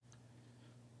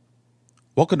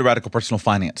Welcome to Radical Personal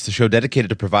Finance, the show dedicated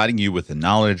to providing you with the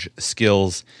knowledge,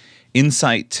 skills,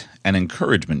 insight, and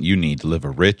encouragement you need to live a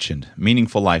rich and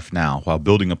meaningful life now while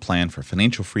building a plan for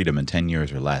financial freedom in 10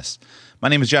 years or less. My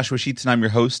name is Joshua Sheets, and I'm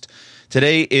your host.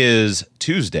 Today is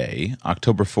Tuesday,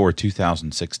 October 4,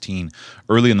 2016,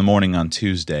 early in the morning on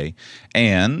Tuesday.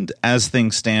 And as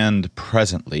things stand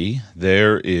presently,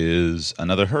 there is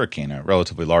another hurricane, a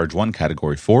relatively large one,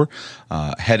 Category 4,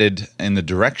 headed in the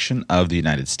direction of the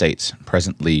United States.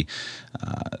 Presently,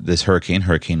 this hurricane,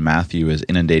 Hurricane Matthew, is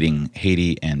inundating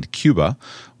Haiti and Cuba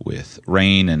with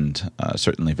rain and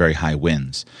certainly very high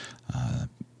winds.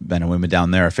 Men and women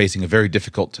down there are facing a very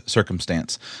difficult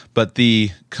circumstance. But the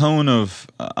cone of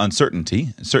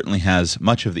uncertainty certainly has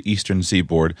much of the eastern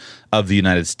seaboard of the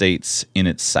United States in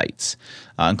its sights,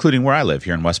 including where I live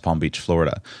here in West Palm Beach,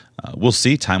 Florida. We'll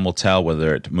see. Time will tell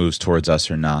whether it moves towards us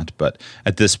or not. But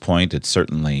at this point, it's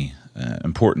certainly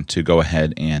important to go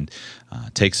ahead and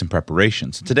take some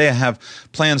preparations. Today I have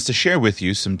plans to share with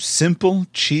you some simple,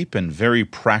 cheap, and very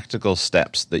practical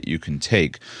steps that you can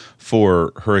take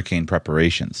for hurricane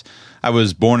preparations. I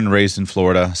was born and raised in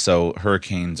Florida, so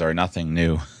hurricanes are nothing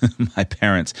new. My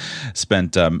parents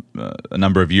spent a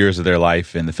number of years of their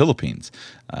life in the Philippines,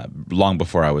 long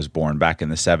before I was born, back in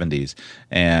the 70s.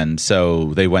 And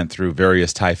so they went through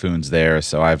various typhoons there,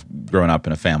 so I've grown up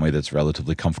in a family that's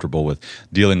relatively comfortable with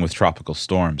dealing with tropical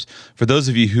storms. For those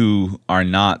of you who are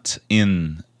not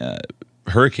in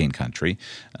hurricane country,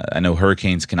 I know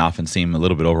hurricanes can often seem a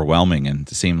little bit overwhelming and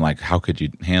seem like, how could you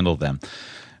handle them?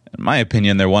 In my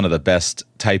opinion, they're one of the best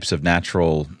types of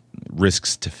natural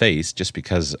risks to face just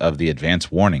because of the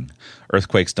advance warning.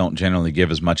 Earthquakes don't generally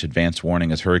give as much advance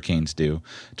warning as hurricanes do.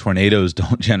 Tornadoes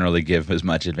don't generally give as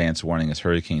much advance warning as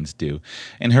hurricanes do.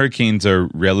 And hurricanes are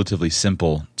relatively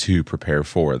simple to prepare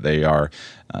for. They are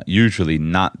usually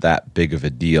not that big of a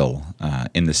deal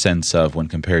in the sense of when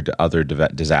compared to other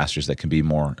disasters that can be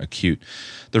more acute.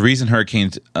 The reason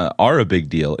hurricanes are a big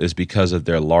deal is because of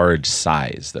their large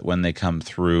size, that when they come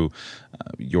through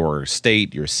your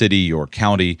state, your city, your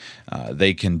county,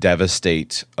 they can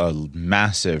devastate a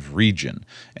massive region.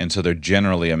 And so they're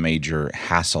generally a major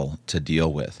hassle to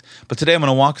deal with. But today I'm going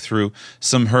to walk through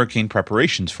some hurricane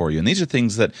preparations for you. And these are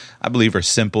things that I believe are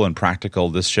simple and practical.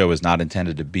 This show is not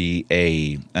intended to be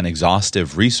an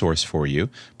exhaustive resource for you,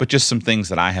 but just some things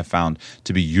that I have found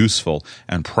to be useful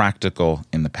and practical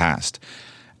in the past.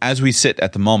 As we sit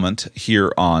at the moment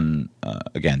here on,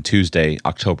 again, Tuesday,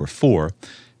 October 4,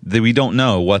 that we don't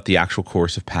know what the actual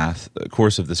course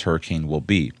of this hurricane will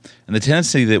be. And the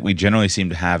tendency that we generally seem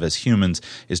to have as humans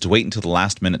is to wait until the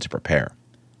last minute to prepare.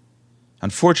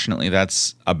 Unfortunately,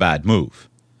 that's a bad move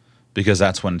because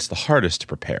that's when it's the hardest to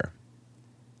prepare.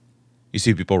 You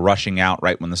see people rushing out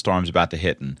right when the storm's about to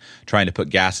hit and trying to put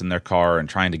gas in their car and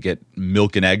trying to get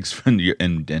milk and eggs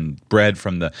and bread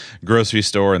from the grocery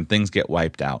store, and things get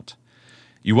wiped out.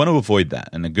 You want to avoid that,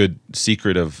 and a good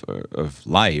secret of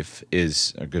life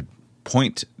is a good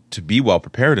point to be well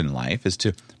prepared in life is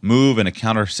to move in a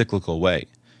counter-cyclical way.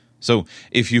 So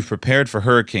if you've prepared for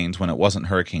hurricanes when it wasn't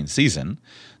hurricane season,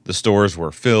 the stores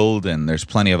were filled and there's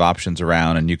plenty of options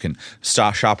around, and you can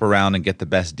shop around and get the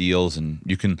best deals, and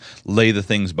you can lay the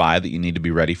things by that you need to be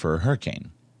ready for a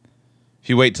hurricane. If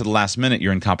you wait to the last minute,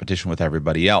 you're in competition with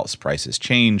everybody else. Prices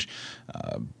change,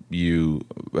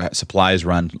 supplies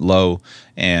run low,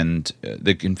 and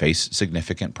they can face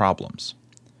significant problems.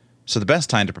 So the best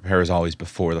time to prepare is always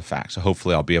before the fact. So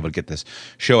hopefully I'll be able to get this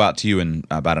show out to you in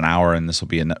about an hour, and this will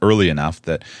be early enough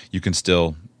that you can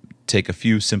still take a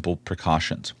few simple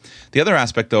precautions. The other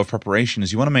aspect, though, of preparation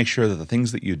is you want to make sure that the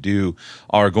things that you do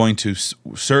are going to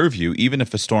serve you even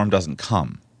if a storm doesn't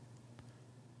come.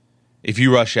 If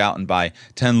you rush out and buy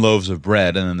 10 loaves of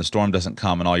bread and then the storm doesn't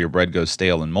come and all your bread goes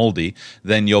stale and moldy,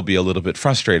 then you'll be a little bit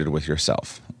frustrated with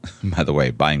yourself. By the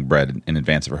way, buying bread in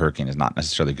advance of a hurricane is not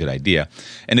necessarily a good idea.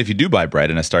 And if you do buy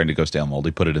bread and it's starting to go stale and moldy,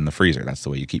 put it in the freezer. That's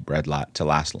the way you keep bread to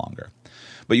last longer.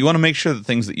 But you want to make sure that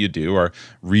things that you do are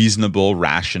reasonable,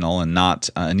 rational, and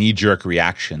not a knee-jerk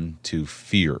reaction to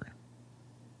fear.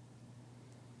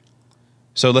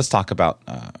 So let's talk about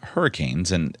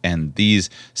hurricanes, and these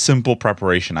simple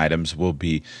preparation items will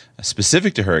be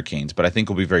specific to hurricanes, but I think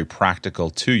will be very practical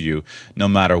to you no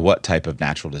matter what type of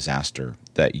natural disaster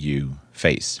that you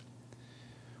face.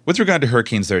 With regard to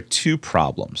hurricanes, there are two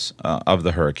problems of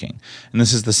the hurricane, and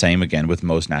this is the same again with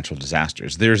most natural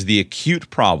disasters. There's the acute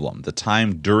problem, the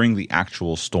time during the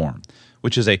actual storm,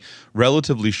 which is a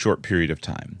relatively short period of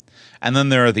time, and then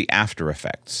there are the after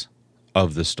effects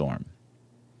of the storm.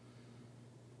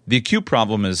 The acute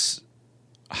problem is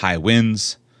high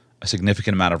winds, a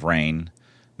significant amount of rain,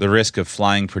 the risk of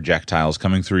flying projectiles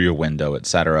coming through your window,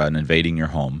 etc., and invading your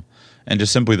home, and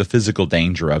just simply the physical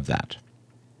danger of that.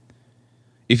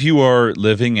 If you are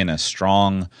living in a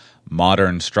strong,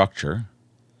 modern structure,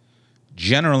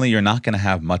 generally you're not going to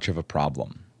have much of a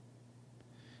problem.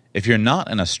 If you're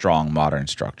not in a strong, modern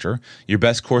structure, your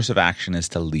best course of action is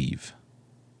to leave.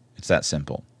 It's that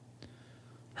simple.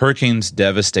 Hurricanes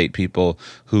devastate people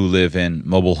who live in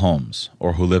mobile homes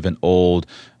or who live in old,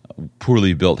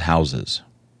 poorly built houses.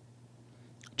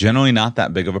 Generally not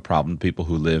that big of a problem to people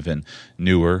who live in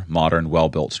newer, modern,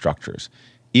 well-built structures.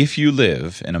 If you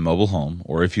live in a mobile home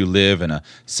or if you live in a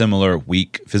similar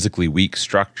physically weak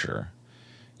structure,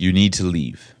 you need to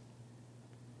leave.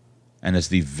 And it's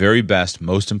the very best,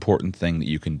 most important thing that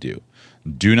you can do.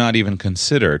 Do not even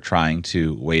consider trying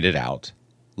to wait it out.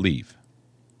 Leave.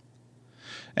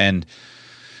 And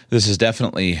this is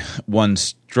definitely one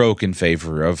stroke in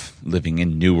favor of living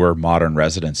in newer, modern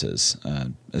residences.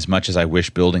 As much as I wish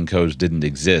building codes didn't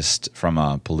exist from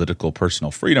a political,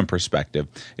 personal freedom perspective,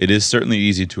 it is certainly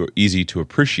easy to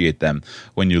appreciate them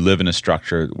when you live in a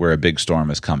structure where a big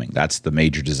storm is coming. That's the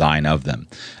major design of them,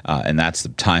 and that's the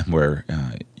time where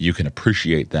you can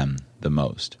appreciate them the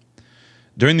most.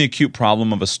 During the acute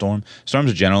problem of a storm,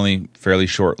 storms are generally fairly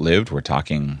short-lived. We're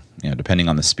talking, depending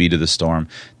on the speed of the storm,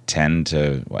 10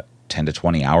 to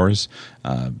 20 hours.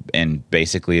 And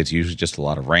basically, it's usually just a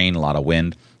lot of rain, a lot of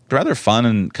wind. It's rather fun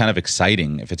and kind of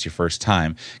exciting if it's your first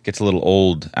time. It gets a little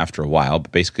old after a while,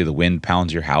 but basically the wind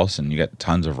pounds your house and you get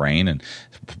tons of rain and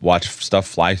watch stuff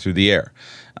fly through the air.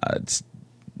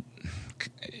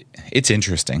 It's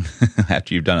interesting.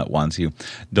 After you've done it once, you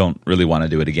don't really want to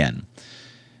do it again.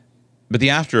 But the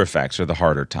after effects are the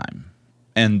harder time.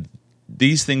 And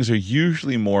these things are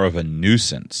usually more of a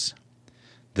nuisance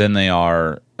than they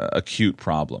are acute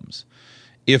problems.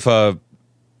 If a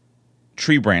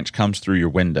tree branch comes through your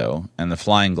window and the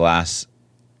flying glass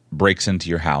breaks into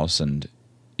your house and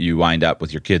you wind up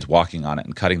with your kids walking on it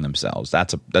and cutting themselves,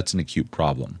 that's an acute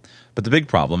problem. But the big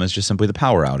problem is just simply the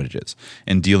power outages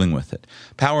and dealing with it.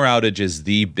 Power outage is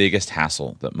the biggest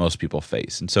hassle that most people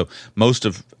face. And so most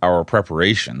of our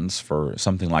preparations for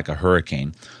something like a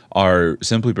hurricane are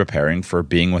simply preparing for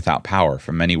being without power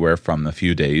from anywhere from a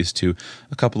few days to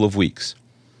a couple of weeks.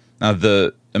 Now,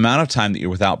 the amount of time that you're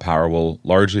without power will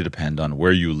largely depend on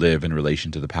where you live in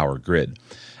relation to the power grid.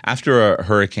 After a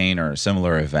hurricane or a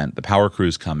similar event, the power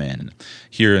crews come in.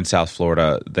 Here in South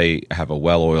Florida, they have a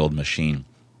well-oiled machine.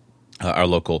 Our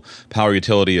local power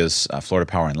utility is Florida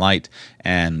Power and Light,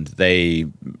 and they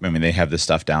have this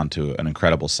stuff down to an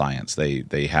incredible science.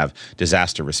 They have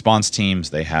disaster response teams.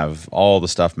 They have all the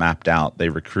stuff mapped out. They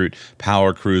recruit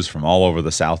power crews from all over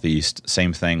the Southeast.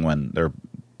 Same thing when there are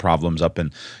problems up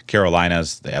in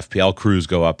Carolinas. The FPL crews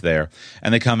go up there,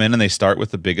 and they come in and they start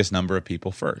with the biggest number of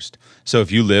people first. So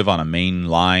if you live on a main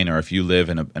line or if you live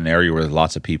in an area where there's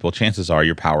lots of people, chances are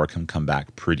your power can come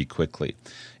back pretty quickly.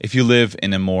 If you live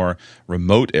in a more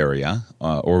remote area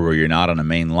or where you're not on a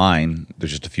main line,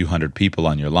 there's just a few hundred people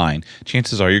on your line,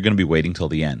 chances are you're going to be waiting till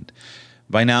the end.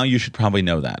 By now, you should probably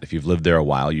know that. If you've lived there a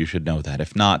while, you should know that.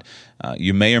 If not,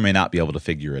 you may or may not be able to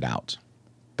figure it out.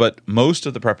 But most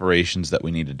of the preparations that we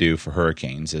need to do for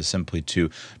hurricanes is simply to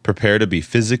prepare to be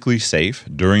physically safe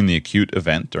during the acute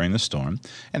event, during the storm,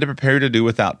 and to prepare to do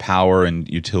without power and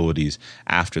utilities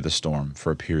after the storm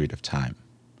for a period of time.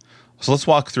 So let's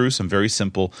walk through some very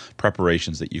simple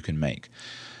preparations that you can make.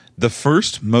 The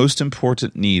first most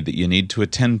important need that you need to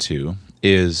attend to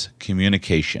is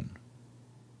communication.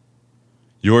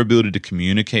 Your ability to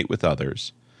communicate with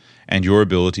others and your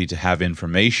ability to have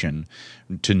information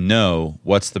to know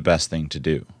what's the best thing to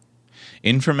do.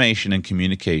 Information and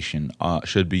communication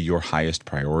should be your highest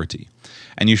priority.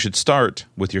 And you should start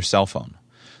with your cell phone.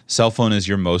 Cell phone is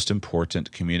your most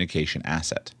important communication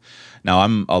asset. Now,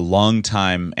 I'm a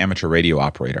long-time amateur radio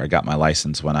operator. I got my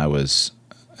license when I was,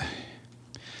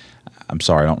 I'm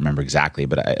sorry, I don't remember exactly,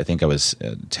 but I think I was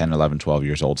 10, 11, 12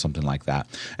 years old, something like that.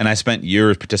 And I spent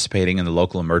years participating in the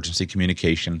local emergency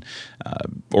communication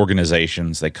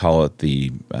organizations. They call it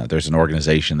there's an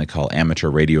organization they call Amateur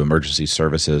Radio Emergency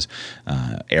Services,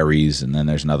 ARES, and then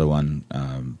there's another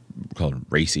one called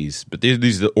RACES. But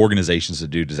these are the organizations that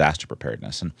do disaster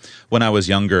preparedness. And when I was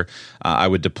younger, I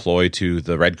would deploy to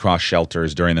the Red Cross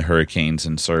shelters during the hurricanes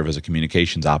and serve as a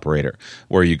communications operator,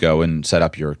 where you go and set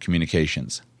up your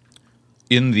communications.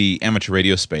 In the amateur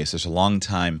radio space, there's a long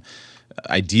time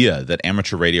idea that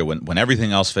amateur radio, when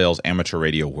everything else fails, amateur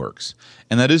radio works.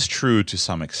 And that is true to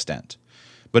some extent.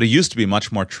 But it used to be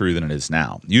much more true than it is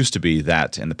now. It used to be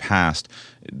that in the past,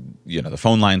 the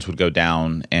phone lines would go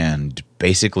down and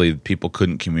basically people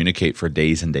couldn't communicate for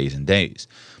days and days and days.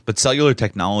 But cellular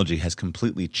technology has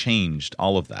completely changed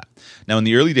all of that. Now, in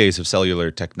the early days of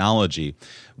cellular technology,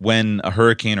 when a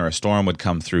hurricane or a storm would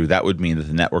come through, that would mean that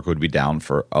the network would be down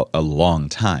for a long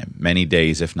time, many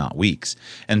days, if not weeks.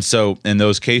 And so in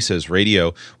those cases,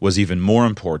 radio was even more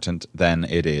important than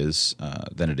it is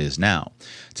now.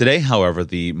 Today, however,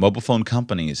 the mobile phone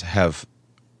companies have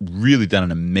really done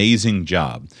an amazing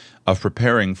job of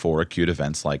preparing for acute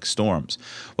events like storms.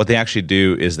 What they actually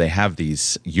do is they have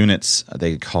these units I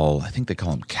think they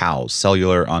call them COWS,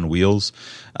 Cellular on Wheels,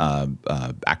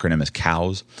 acronym is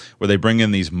COWS, where they bring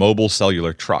in these mobile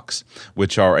cellular trucks,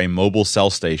 which are a mobile cell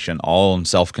station, all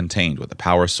self-contained with a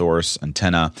power source,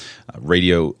 antenna,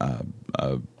 radio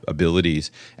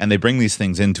abilities, and they bring these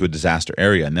things into a disaster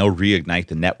area, and they'll reignite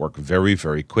the network very,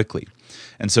 very quickly.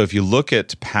 And so if you look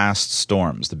at past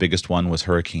storms, the biggest one was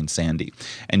Hurricane Sandy,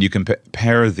 and you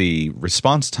compare the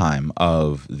response time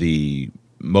of the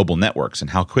mobile networks and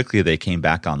how quickly they came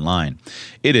back online,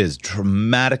 it is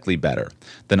dramatically better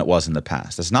than it was in the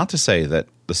past. That's not to say that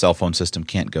the cell phone system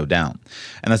can't go down.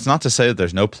 And that's not to say that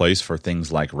there's no place for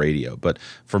things like radio. But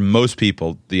for most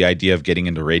people, the idea of getting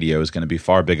into radio is going to be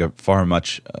too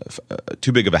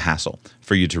big of a hassle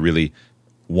for you to really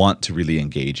want to really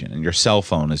engage in, and your cell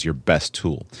phone is your best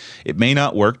tool. It may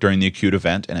not work during the acute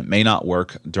event, and it may not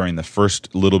work during the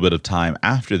first little bit of time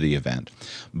after the event,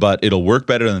 but it'll work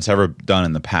better than it's ever done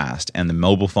in the past, and the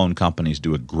mobile phone companies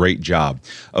do a great job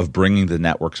of bringing the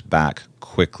networks back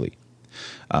quickly.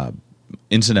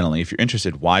 Incidentally, if you're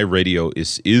interested why radio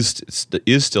is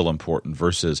still important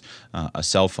versus a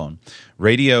cell phone,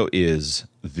 radio is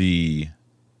the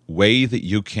way that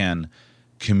you can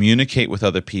communicate with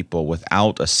other people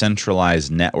without a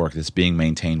centralized network that's being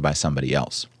maintained by somebody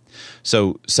else.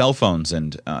 So cell phones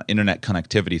and internet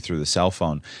connectivity through the cell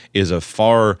phone is a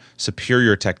far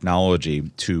superior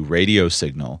technology to radio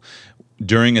signal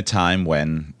during a time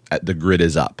when the grid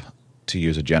is up, to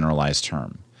use a generalized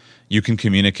term. You can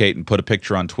communicate and put a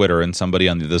picture on Twitter, and somebody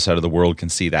on the other side of the world can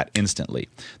see that instantly.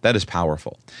 That is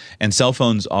powerful. And cell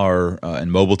phones are, and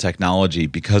mobile technology,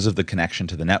 because of the connection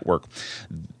to the network,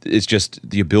 it's just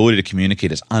the ability to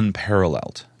communicate is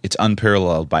unparalleled. It's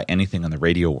unparalleled by anything in the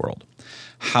radio world.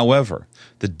 However,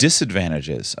 the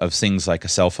disadvantages of things like a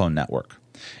cell phone network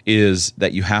is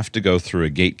that you have to go through a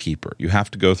gatekeeper. You have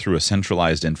to go through a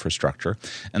centralized infrastructure,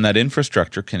 and that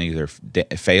infrastructure can either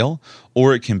fail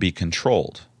or it can be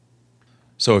controlled.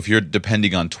 So if you're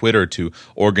depending on Twitter to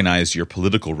organize your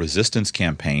political resistance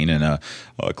campaign in a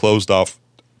closed-off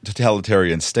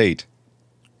totalitarian state,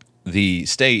 the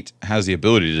state has the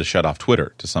ability to shut off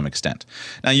Twitter to some extent.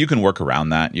 Now, you can work around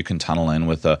that. You can tunnel in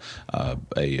with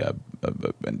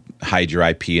hide your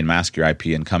IP and mask your IP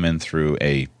and come in through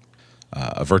a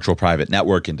virtual private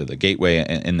network into the gateway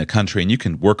in the country, and you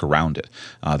can work around it.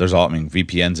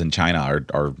 VPNs in China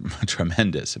are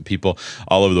tremendous. And people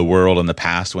all over the world in the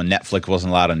past, when Netflix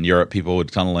wasn't allowed in Europe, people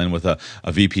would tunnel in with a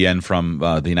VPN from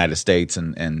the United States,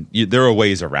 and there are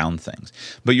ways around things.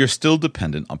 But you're still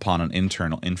dependent upon an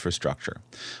internal infrastructure.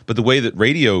 But the way that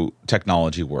radio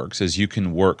technology works is you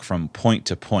can work from point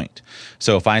to point.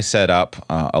 So if I set up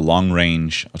a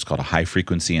long-range, what's called a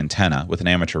high-frequency antenna with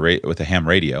with a ham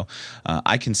radio,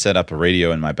 I can set up a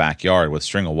radio in my backyard with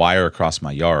string of wire across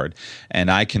my yard,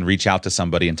 and I can reach out to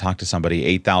somebody and talk to somebody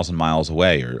 8,000 miles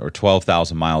away or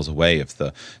 12,000 miles away if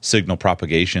the signal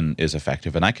propagation is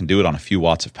effective, and I can do it on a few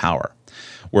watts of power,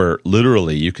 where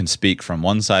literally you can speak from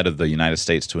one side of the United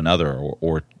States to another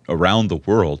or around the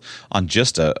world on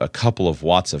just a couple of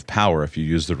watts of power if you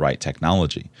use the right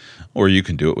technology. Or you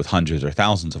can do it with hundreds or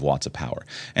thousands of watts of power.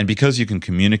 And because you can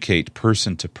communicate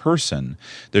person to person,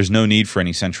 there's no need for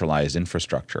any centralized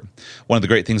infrastructure. One of the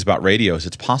great things about radio is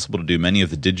it's possible to do many of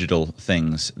the digital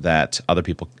things that other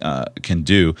people can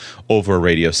do over a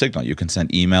radio signal. You can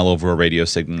send email over a radio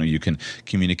signal. You can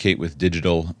communicate with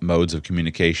digital modes of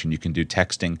communication. You can do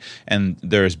texting. And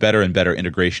there's better and better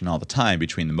integration all the time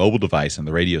between the mobile device and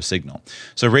the radio signal.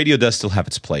 So radio does still have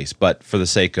its place, but for the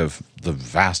sake of the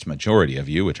vast majority of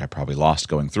you, which I probably lost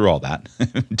going through all that,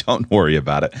 don't worry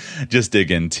about it. Just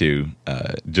dig into,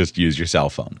 just use your cell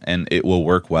phone, and it will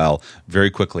work well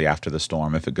very quickly after the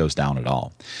storm if it goes down at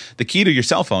all. The key to your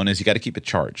cell phone is you got to keep it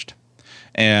charged.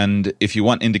 And if you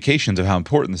want indications of how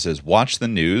important this is, watch the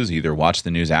news. Either watch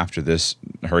the news after this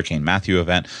Hurricane Matthew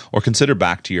event or consider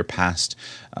back to your past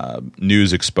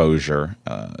news exposure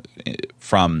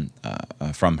from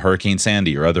Hurricane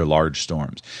Sandy or other large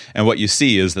storms. And what you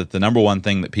see is that the number one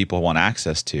thing that people want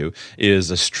access to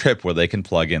is a strip where they can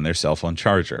plug in their cell phone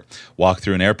charger. Walk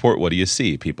through an airport, what do you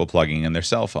see? People plugging in their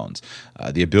cell phones.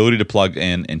 The ability to plug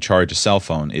in and charge a cell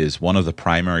phone is one of the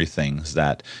primary things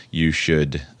that you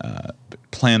should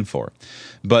plan for.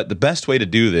 But the best way to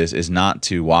do this is not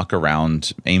to walk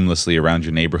around aimlessly around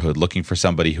your neighborhood looking for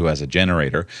somebody who has a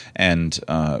generator and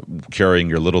carrying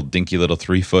your little dinky little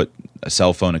 3-foot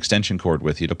cell phone extension cord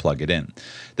with you to plug it in.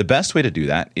 The best way to do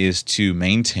that is to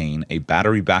maintain a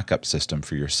battery backup system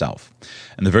for yourself.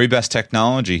 And the very best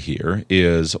technology here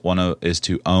is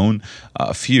to own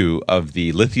a few of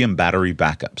the lithium battery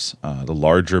backups, the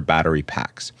larger battery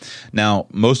packs. Now,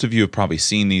 most of you have probably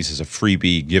seen these as a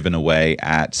freebie given away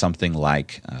at something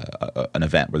like an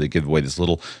event where they give away this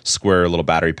little square little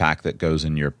battery pack that goes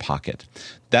in your pocket.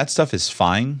 That stuff is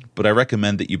fine, but I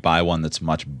recommend that you buy one that's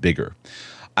much bigger.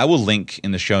 I will link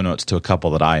in the show notes to a couple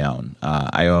that I own.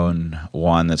 I own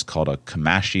one that's called a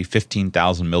Kamashi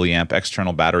 15,000 milliamp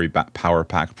external battery power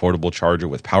pack portable charger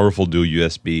with powerful dual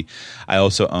USB. I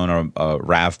also own a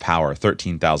RAV Power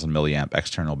 13,000 milliamp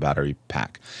external battery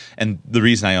pack. And the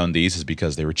reason I own these is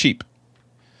because they were cheap.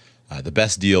 The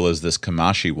best deal is this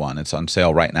Kamashi one. It's on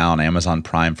sale right now on Amazon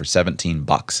Prime for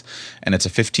 $17, and it's a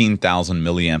 15,000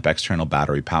 milliamp external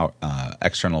battery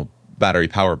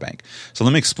power bank. So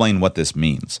let me explain what this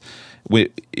means.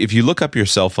 If you look up your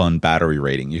cell phone battery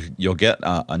rating, you'll get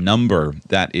a number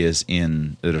that is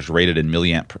rated in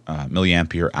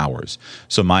milliampere hours.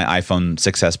 So my iPhone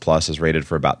 6s Plus is rated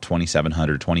for about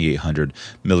 2,700, 2,800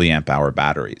 milliamp hour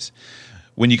batteries.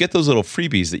 When you get those little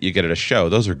freebies that you get at a show,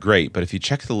 those are great. But if you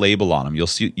check the label on them, you'll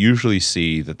usually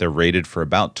see that they're rated for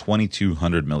about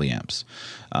 2,200 milliamps.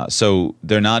 So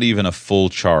they're not even a full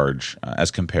charge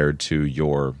as compared to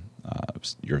your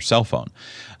cell phone.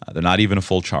 They're not even a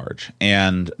full charge,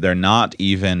 and they're not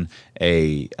even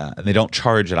they don't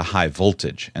charge at a high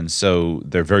voltage, and so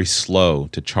they're very slow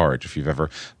to charge. If you've ever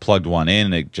plugged one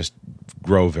in, it just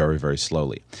grow very, very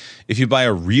slowly. If you buy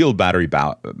a real battery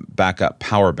backup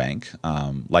power bank,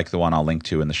 like the one I'll link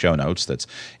to in the show notes, it's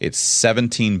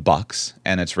 $17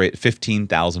 and it's rated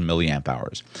 15,000 milliamp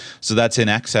hours. So that's in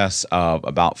excess of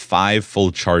about 5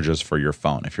 full charges for your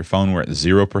phone. If your phone were at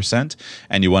 0%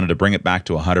 and you wanted to bring it back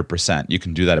to 100%, you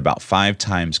can do that about 5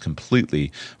 times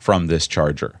completely from this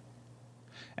charger.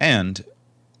 And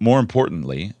more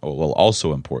importantly,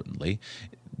 also importantly,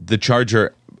 the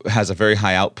charger has a very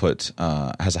high output,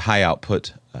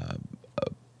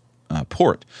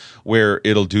 port where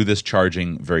it'll do this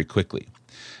charging very quickly.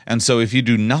 And so if you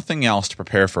do nothing else to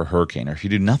prepare for a hurricane, or if you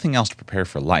do nothing else to prepare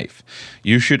for life,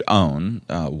 you should own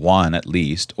one at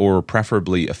least, or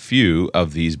preferably a few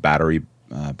of these battery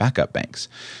backup banks.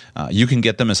 You can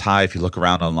get them as high, if you look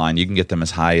around online, you can get them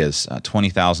as high as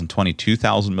 20,000,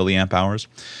 22,000 milliamp hours.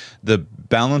 The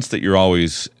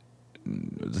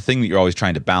thing that you're always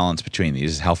trying to balance between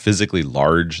these is how physically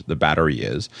large the battery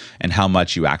is and how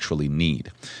much you actually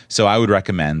need. So I would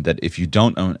recommend that if you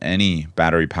don't own any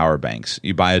battery power banks,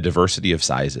 you buy a diversity of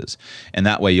sizes. And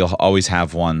that way you'll always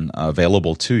have one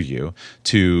available to you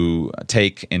to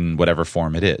take in whatever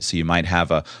form it is. So you might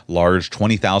have a large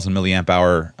 20,000 milliamp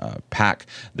hour pack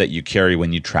that you carry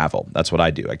when you travel. That's what I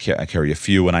do. I carry a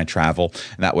few when I travel.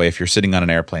 And that way if you're sitting on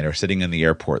an airplane or sitting in the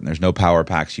airport and there's no power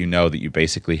packs, you know that you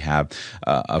basically have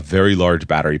a very large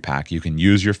battery pack. You can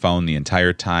use your phone the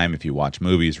entire time. If you watch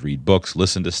movies, read books,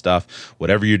 listen to stuff,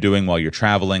 whatever you're doing while you're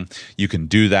traveling, you can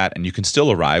do that, and you can still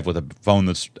arrive with a phone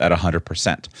that's at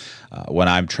 100%. When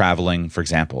I'm traveling, for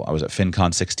example, I was at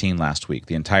FinCon 16 last week.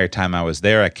 The entire time I was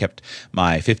there, I kept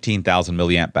my 15,000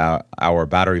 milliamp hour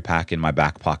battery pack in my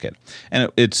back pocket. And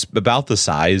it's about the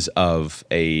size of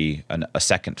a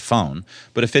second phone,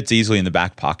 but it fits easily in the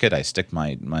back pocket. I stick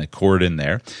my cord in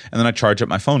there, and then I charge up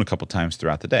my phone a couple times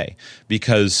throughout the day.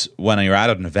 Because when you're at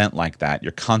an event like that,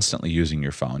 you're constantly using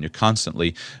your phone. You're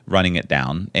constantly running it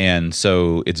down. And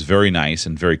so it's very nice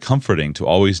and very comforting to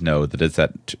always know that it's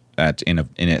in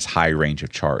its high range of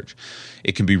charge.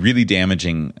 It can be really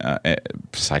damaging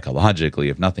psychologically,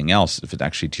 if nothing else, if it's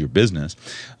actually to your business,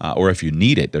 or if you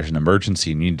need it, there's an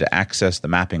emergency, you need to access the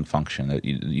mapping function,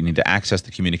 you need to access the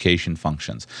communication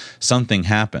functions. Something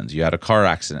happens, you had a car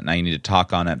accident, now you need to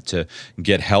talk on it to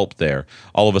get help there.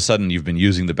 All of a sudden, you've been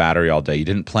using the battery all day, you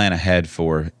didn't plan ahead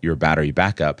for your battery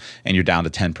backup, and you're down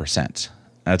to 10%.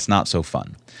 That's not so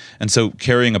fun. And so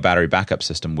carrying a battery backup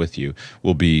system with you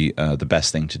will be the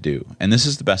best thing to do. And this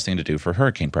is the best thing to do for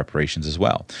hurricane preparations as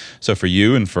well. So for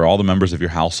you and for all the members of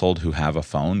your household who have a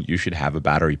phone, you should have a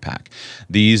battery pack.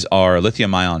 These are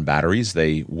lithium-ion batteries.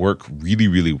 They work really,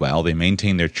 really well. They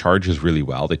maintain their charges really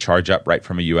well. They charge up right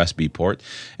from a USB port.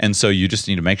 And so you just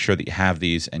need to make sure that you have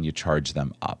these and you charge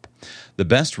them up. The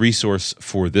best resource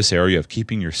for this area of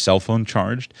keeping your cell phone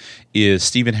charged is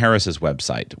Stephen Harris's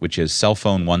website, which is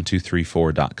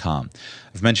cellphone1234.com.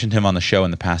 I've mentioned him on the show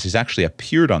in the past. He's actually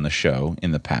appeared on the show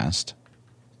in the past.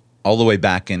 all the way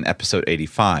back in episode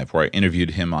 85, where I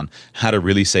interviewed him on how to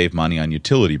really save money on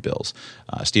utility bills.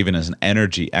 Stephen is an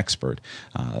energy expert.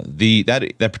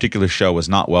 That particular show was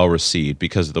not well received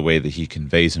because of the way that he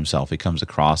conveys himself. He comes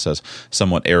across as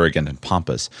somewhat arrogant and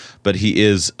pompous, but he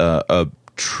is a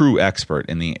true expert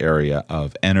in the area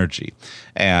of energy.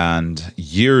 And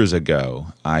years ago,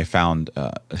 I found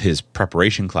his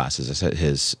preparation classes,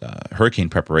 his hurricane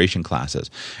preparation classes,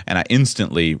 and I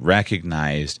instantly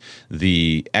recognized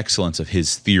the excellence of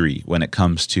his theory when it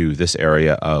comes to this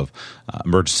area of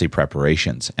emergency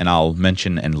preparations. And I'll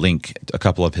mention and link a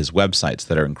couple of his websites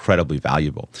that are incredibly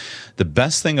valuable. The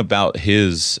best thing about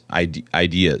his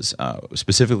ideas,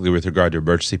 specifically with regard to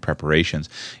emergency preparations,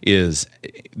 is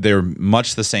they're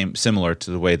much the same, similar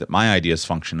to the way that my ideas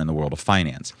function in the world of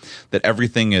finance. That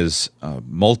everything is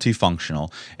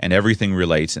multifunctional and everything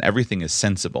relates and everything is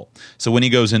sensible. So when he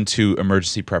goes into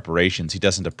emergency preparations, he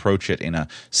doesn't approach it in a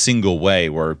single way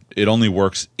where it only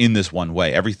works in this one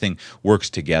way. Everything works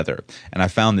together. And I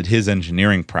found that his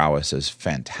engineering prowess is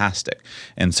fantastic.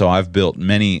 And so I've built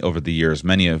over the years,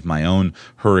 many of my own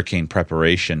hurricane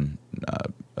preparation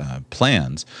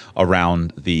plans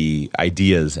around the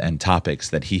ideas and topics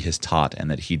that he has taught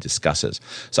and that he discusses.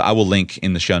 So I will link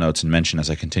in the show notes and mention as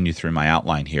I continue through my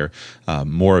outline here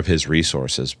more of his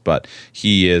resources. But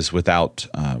he is without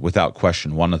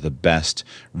question one of the best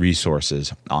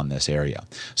resources on this area.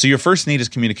 So your first need is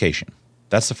communication.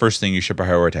 That's the first thing you should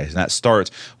prioritize, and that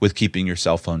starts with keeping your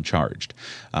cell phone charged.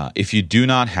 If you do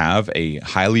not have a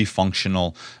highly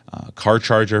functional car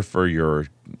charger for your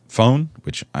phone,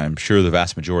 which I'm sure the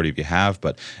vast majority of you have,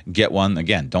 but get one.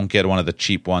 Again, don't get one of the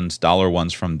cheap ones, dollar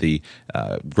ones from the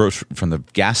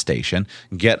gas station.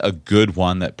 Get a good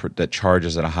one that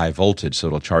charges at a high voltage, so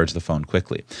it'll charge the phone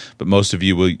quickly. But most of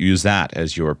you will use that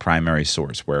as your primary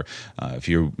source, where if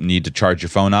you need to charge your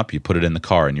phone up, you put it in the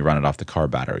car and you run it off the car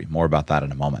battery. More about that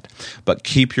in a moment. But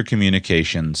keep your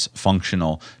communications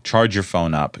functional, charge your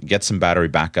phone up, get some battery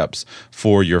backups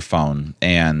for your phone,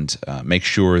 and make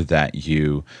sure that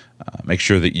you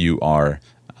are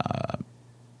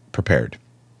prepared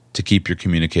to keep your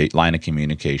line of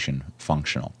communication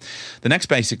functional. The next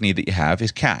basic need that you have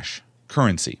is cash,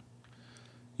 currency.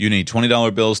 You need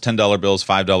 $20 bills, $10 bills,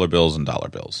 $5 bills, and dollar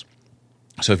bills.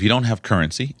 So if you don't have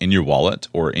currency in your wallet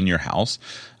or in your house,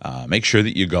 make sure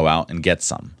that you go out and get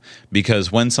some.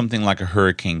 Because when something like a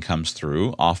hurricane comes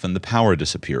through, often the power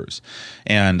disappears.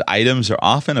 And items are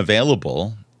often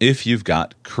available if you've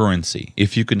got currency,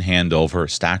 if you can hand over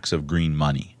stacks of green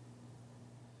money.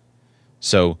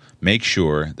 So make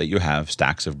sure that you have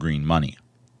stacks of green money.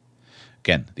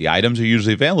 Again, the items are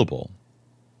usually available,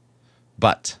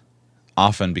 but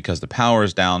often because the power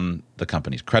is down, the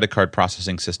company's credit card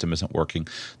processing system isn't working,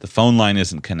 the phone line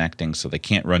isn't connecting, so they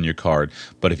can't run your card.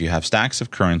 But if you have stacks of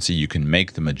currency, you can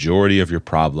make the majority of your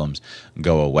problems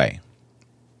go away.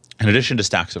 In addition to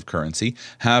stacks of currency,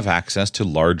 have access to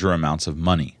larger amounts of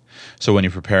money. So when you're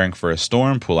preparing for a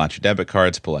storm, pull out your debit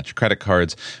cards, pull out your credit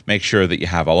cards, make sure that you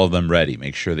have all of them ready.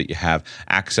 Make sure that you have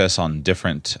access on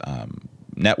different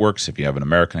networks. If you have an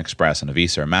American Express and a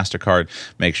Visa or MasterCard,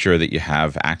 make sure that you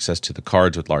have access to the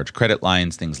cards with large credit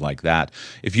lines, things like that.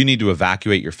 If you need to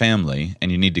evacuate your family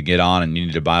and you need to get on and you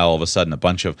need to buy all of a sudden a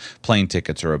bunch of plane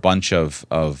tickets or a bunch of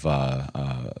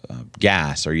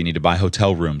gas, or you need to buy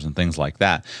hotel rooms and things like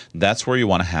that, that's where you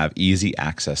want to have easy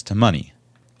access to money.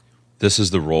 This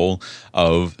is the role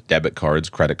of debit cards,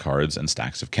 credit cards, and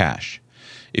stacks of cash.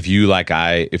 If you're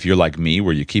like me,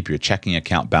 where you keep your checking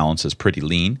account balances pretty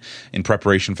lean, in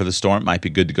preparation for the storm, it might be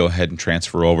good to go ahead and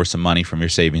transfer over some money from your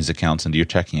savings accounts into your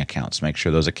checking accounts. Make sure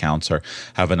those accounts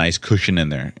have a nice cushion in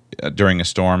there. During a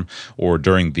storm or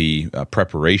during the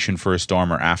preparation for a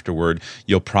storm or afterward,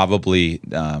 you'll probably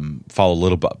fall a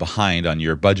little bit behind on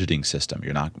your budgeting system.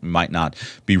 You might not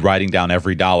be writing down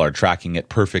every dollar, tracking it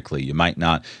perfectly. You might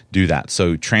not do that.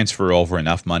 So transfer over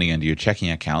enough money into your checking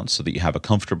accounts so that you have a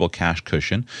comfortable cash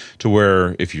cushion to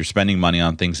where if you're spending money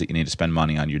on things that you need to spend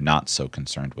money on, you're not so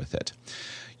concerned with it.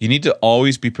 You need to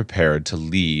always be prepared to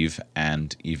leave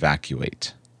and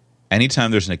evacuate.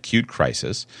 Anytime there's an acute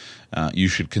crisis, you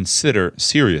should consider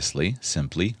seriously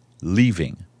simply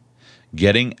leaving.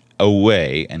 Getting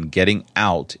away and getting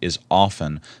out is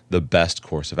often the best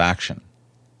course of action.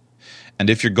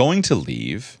 And if you're going to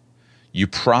leave, you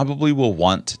probably will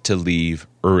want to leave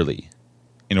early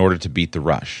in order to beat the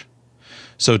rush.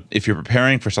 So if you're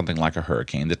preparing for something like a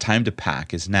hurricane, the time to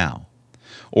pack is now.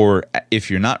 Or if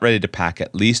you're not ready to pack,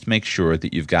 at least make sure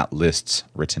that you've got lists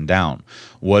written down.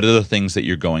 What are the things that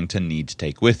you're going to need to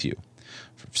take with you?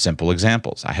 Simple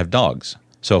examples. I have dogs.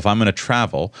 So if I'm going to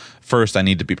travel, first I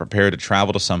need to be prepared to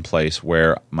travel to some place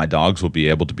where my dogs will be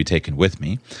able to be taken with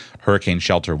me. Hurricane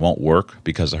shelter won't work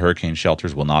because the hurricane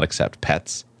shelters will not accept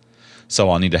pets. So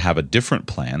I'll need to have a different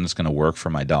plan that's going to work for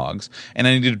my dogs. And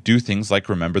I need to do things like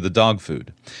remember the dog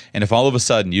food. And if all of a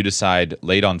sudden you decide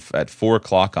at 4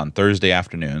 o'clock on Thursday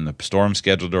afternoon, the storm's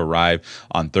scheduled to arrive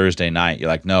on Thursday night, you're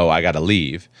like, no, I got to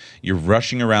leave. You're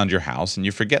rushing around your house and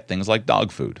you forget things like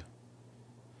dog food.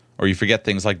 Or you forget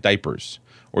things like diapers.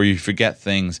 Or you forget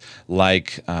things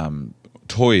like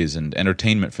toys and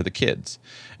entertainment for the kids.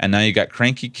 And now you got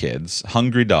cranky kids,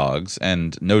 hungry dogs,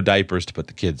 and no diapers to put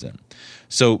the kids in.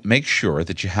 So make sure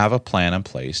that you have a plan in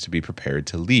place to be prepared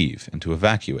to leave and to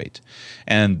evacuate.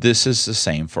 And this is the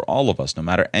same for all of us, no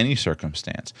matter any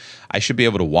circumstance. I should be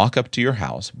able to walk up to your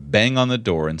house, bang on the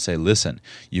door, and say, listen,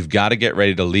 you've got to get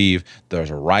ready to leave. There's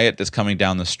a riot that's coming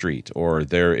down the street, or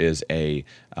there's a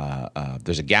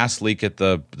gas leak at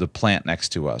the plant next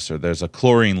to us, or there's a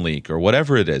chlorine leak, or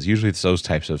whatever it is. Usually it's those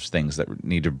types of things that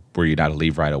where you got to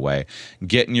leave right away.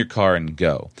 Get in your car and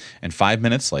go. And 5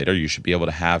 minutes later, you should be able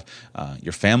to have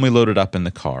your family loaded up in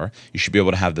the car. You should be able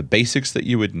to have the basics that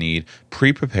you would need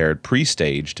pre-prepared,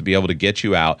 pre-staged to be able to get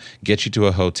you out, get you to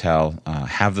a hotel,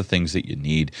 have the things that you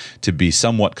need to be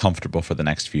somewhat comfortable for the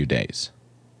next few days.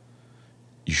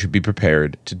 You should be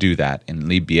prepared to do that and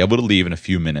be able to leave in a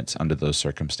few minutes under those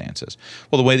circumstances.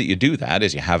 Well, the way that you do that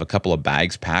is you have a couple of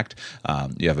bags packed.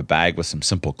 You have a bag with some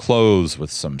simple clothes,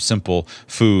 with some simple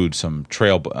food, some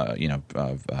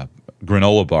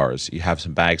granola bars. You have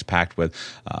some bags packed with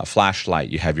a flashlight.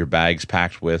 You have your bags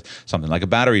packed with something like a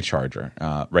battery charger,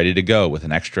 ready to go with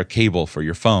an extra cable for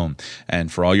your phone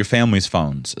and for all your family's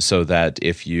phones, so that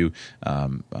if you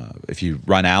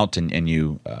run out and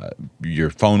your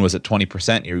phone was at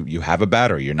 20%, you have a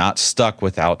battery. You're not stuck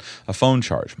without a phone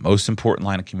charge. Most important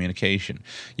line of communication.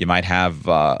 You might have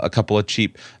a couple of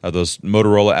cheap those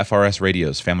Motorola FRS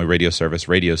radios, family radio service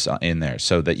radios in there,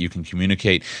 so that you can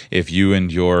communicate if you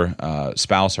and your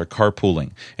spouse are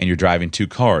carpooling and you're driving two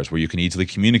cars, where you can easily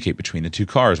communicate between the two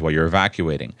cars while you're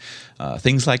evacuating.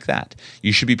 Things like that.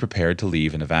 You should be prepared to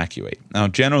leave and evacuate. Now,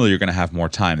 generally, you're going to have more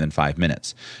time than 5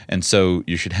 minutes. And so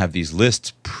you should have these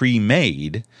lists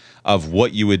pre-made of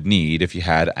what you would need if you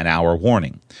had an hour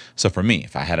warning. So for me,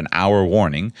 if I had an hour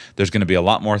warning, there's going to be a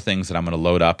lot more things that I'm going to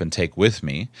load up and take with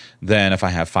me than if I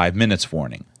have 5 minutes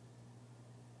warning.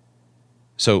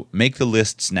 So make the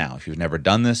lists now. If you've never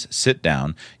done this, sit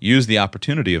down, use the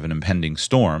opportunity of an impending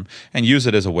storm, and use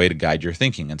it as a way to guide your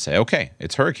thinking and say, okay,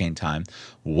 it's hurricane time.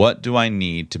 What do I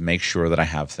need to make sure that I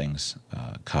have things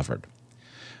covered?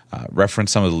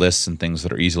 Reference some of the lists and things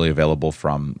that are easily available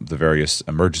from the various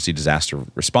emergency disaster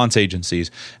response agencies,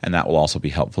 and that will also be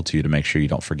helpful to you to make sure you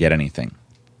don't forget anything.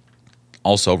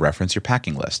 Also, reference your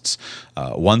packing lists.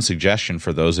 One suggestion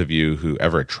for those of you who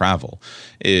ever travel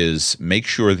is make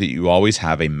sure that you always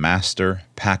have a master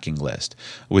packing list,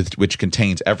 which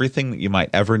contains everything that you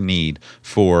might ever need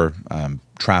for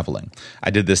traveling. I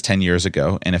did this 10 years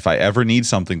ago, and if I ever need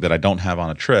something that I don't have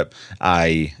on a trip,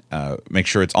 I make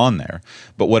sure it's on there.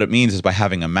 But what it means is by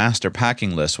having a master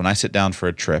packing list, when I sit down for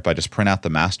a trip, I just print out the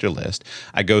master list,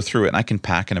 I go through it, and I can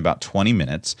pack in about 20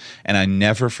 minutes, and I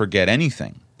never forget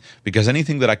anything. Because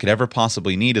anything that I could ever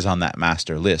possibly need is on that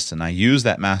master list. And I use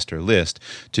that master list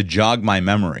to jog my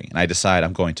memory. And I decide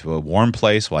I'm going to a warm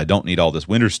place. Well, I don't need all this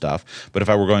winter stuff. But if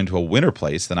I were going to a winter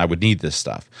place, then I would need this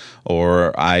stuff.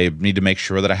 Or I need to make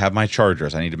sure that I have my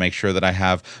chargers. I need to make sure that I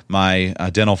have my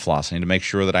dental floss. I need to make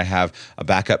sure that I have a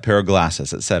backup pair of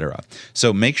glasses, etc.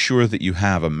 So make sure that you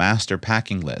have a master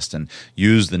packing list and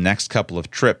use the next couple of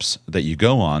trips that you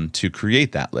go on to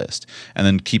create that list. And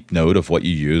then keep note of what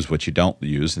you use, what you don't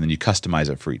use, and then you customize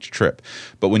it for each trip.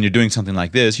 But when you're doing something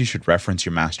like this, you should reference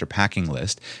your master packing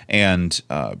list and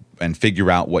figure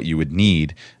out what you would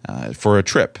need for a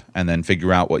trip, and then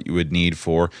figure out what you would need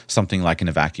for something like an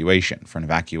evacuation. For an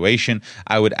evacuation,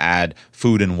 I would add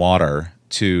food and water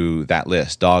to that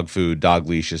list: dog food, dog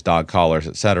leashes, dog collars,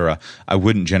 etc. I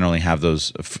wouldn't generally have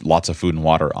those lots of food and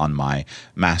water on my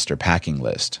master packing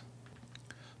list.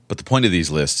 But the point of these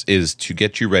lists is to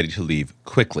get you ready to leave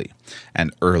quickly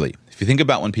and early. If you think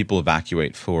about when people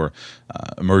evacuate for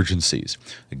emergencies,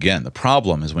 again, the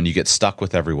problem is when you get stuck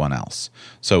with everyone else.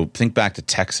 So think back to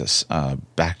Texas,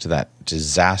 back to that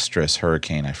disastrous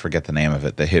hurricane. I forget the name of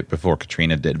it that hit before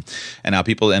Katrina did. And now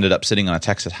people ended up sitting on a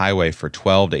Texas highway for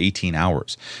 12 to 18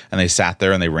 hours. And they sat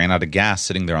there and they ran out of gas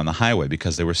sitting there on the highway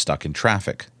because they were stuck in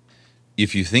traffic.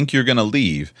 If you think you're going to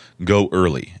leave, go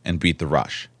early and beat the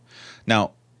rush.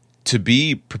 Now, To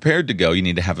be prepared to go, you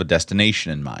need to have a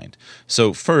destination in mind.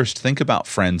 So first, think about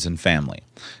friends and family.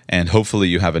 And hopefully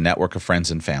you have a network of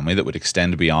friends and family that would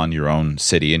extend beyond your own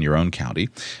city and your own county.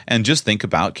 And just think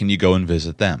about, can you go and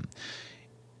visit them?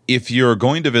 If you're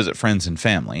going to visit friends and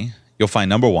family, you'll find,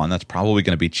 number one, that's probably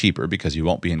going to be cheaper because you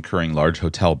won't be incurring large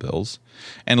hotel bills.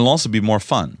 And it'll also be more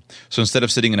fun. So instead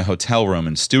of sitting in a hotel room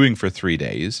and stewing for 3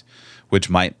 days, which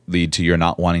might lead to your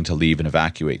not wanting to leave and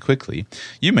evacuate quickly,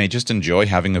 you may just enjoy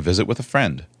having a visit with a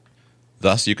friend.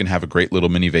 Thus, you can have a great little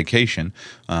mini vacation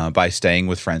by staying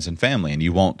with friends and family, and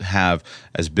you won't have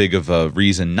as big of a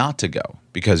reason not to go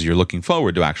because you're looking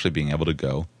forward to actually being able to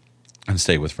go and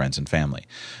stay with friends and family.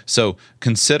 So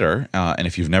consider, and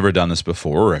if you've never done this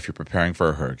before, or if you're preparing for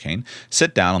a hurricane,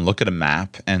 sit down and look at a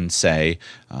map and say,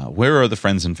 where are the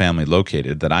friends and family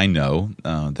located that I know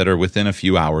that are within a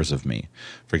few hours of me?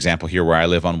 For example, here where I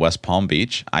live on West Palm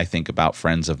Beach, I think about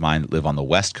friends of mine that live on the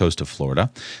west coast of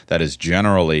Florida. That is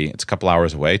generally, it's a couple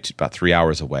hours away, about 3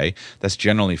 hours away. That's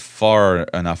generally far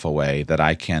enough away that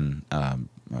I can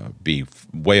be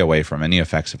way away from any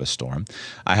effects of a storm.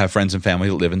 I have friends and family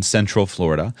that live in Central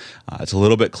Florida. It's a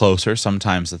little bit closer.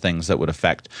 Sometimes the things that would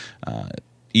affect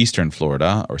eastern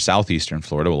Florida or southeastern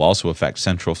Florida will also affect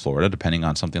central Florida, depending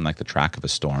on something like the track of a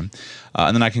storm.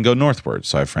 And then I can go northward.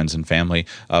 So I have friends and family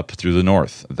up through the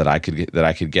north that I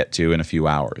could get to in a few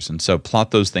hours. And so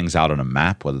plot those things out on a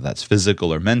map, whether that's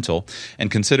physical or mental,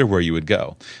 and consider where you would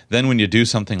go. Then when you do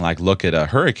something like look at a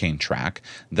hurricane track,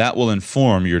 that will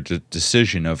inform your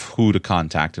decision of who to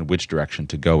contact and which direction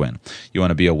to go in. You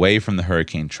want to be away from the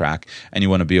hurricane track, and you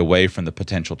want to be away from the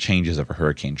potential changes of a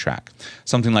hurricane track.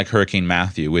 Something like Hurricane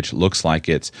Matthew, which looks like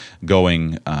it's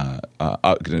going,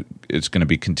 it's going to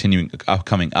be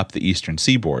coming up the eastern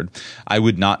seaboard. I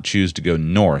would not choose to go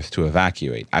north to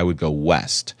evacuate. I would go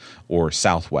west or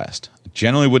southwest.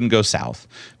 Generally wouldn't go south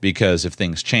because if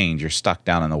things change, you're stuck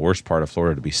down in the worst part of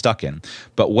Florida to be stuck in.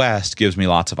 But west gives me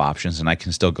lots of options, and I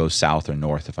can still go south or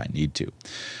north if I need to.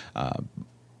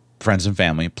 Friends and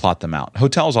family, plot them out.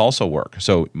 Hotels also work.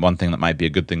 So one thing that might be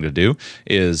a good thing to do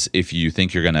is if you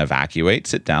think you're going to evacuate,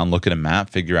 sit down, look at a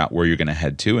map, figure out where you're going to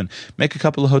head to, and make a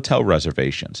couple of hotel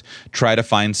reservations. Try to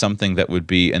find something that would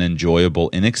be an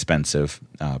enjoyable, inexpensive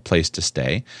place to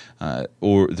stay,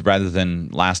 or rather than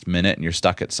last minute and you're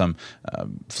stuck at some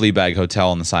flea bag hotel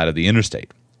on the side of the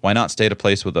interstate. Why not stay at a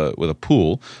place with a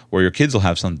pool where your kids will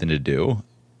have something to do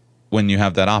when you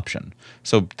have that option?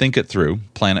 So think it through,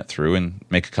 plan it through, and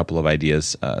make a couple of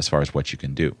ideas as far as what you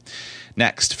can do.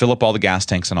 Next, fill up all the gas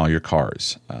tanks in all your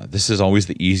cars. This is always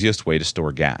the easiest way to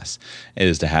store gas,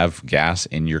 is to have gas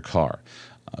in your car.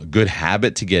 A good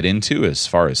habit to get into as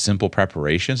far as simple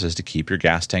preparations is to keep your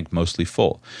gas tank mostly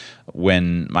full.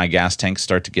 When my gas tanks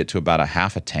start to get to about a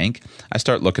half a tank, I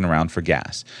start looking around for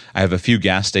gas. I have a few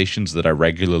gas stations that I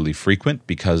regularly frequent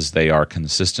because they are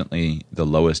consistently the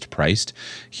lowest priced.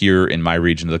 Here in my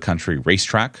region of the country,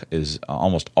 Racetrack is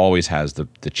almost always has the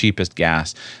cheapest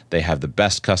gas. They have the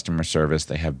best customer service.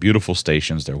 They have beautiful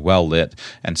stations. They're well lit.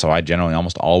 And so I generally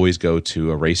almost always go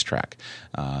to a Racetrack.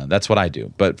 That's what I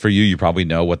do. But for you, you probably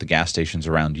know what the gas stations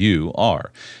around you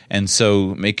are. And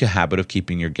so make a habit of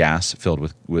keeping your gas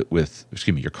filled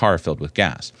your car filled with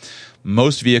gas.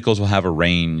 Most vehicles will have a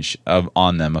range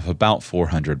on them of about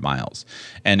 400 miles.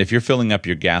 And if you're filling up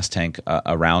your gas tank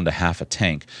around a half a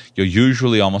tank, you'll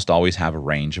usually almost always have a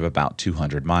range of about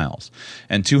 200 miles.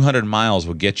 And 200 miles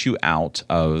will get you out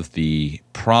of the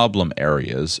problem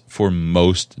areas for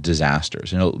most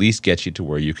disasters. And it'll at least get you to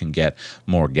where you can get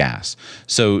more gas.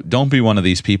 So don't be one of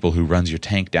these people who runs your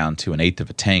tank down to 1/8 of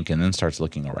a tank and then starts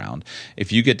looking around.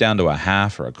 If you get down to a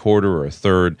half or a quarter or a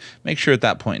third, make sure at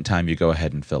that point in time you go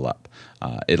ahead and fill up.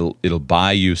 It'll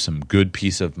buy you some good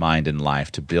peace of mind in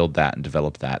life to build that and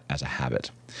develop that as a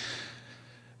habit.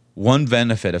 One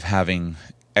benefit of having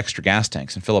extra gas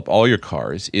tanks and fill up all your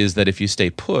cars is that if you stay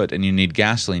put and you need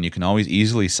gasoline, you can always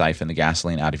easily siphon the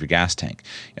gasoline out of your gas tank.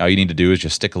 All you need to do is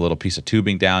just stick a little piece of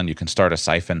tubing down. You can start a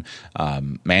siphon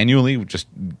manually, just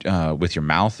with your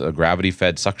mouth, a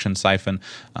gravity-fed suction siphon.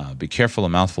 Be careful, a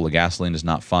mouthful of gasoline is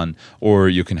not fun. Or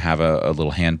you can have a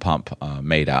little hand pump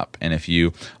made up. And if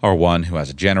you are one who has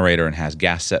a generator and has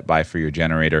gas set by for your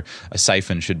generator, a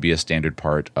siphon should be a standard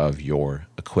part of your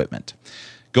equipment.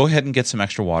 Go ahead and get some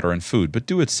extra water and food, but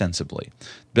do it sensibly.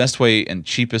 Best way and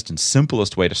cheapest and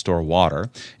simplest way to store water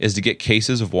is to get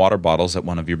cases of water bottles at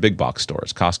one of your big box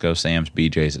stores, Costco, Sam's,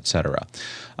 BJ's, etc.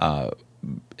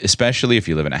 Especially if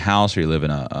you live in a house or you live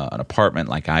in an apartment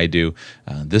like I do,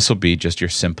 this will be just your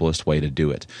simplest way to do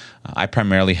it. I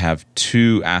primarily have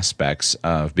two aspects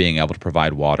of being able to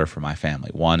provide water for my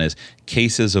family. One is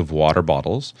cases of water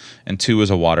bottles, and two is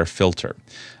a water filter.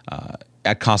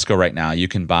 at Costco right now, you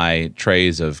can buy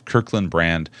trays of Kirkland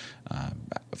brand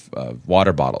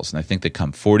water bottles, and I think they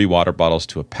come 40 water bottles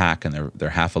to a pack, and they're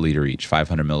half a liter each,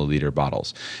 500 milliliter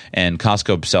bottles. And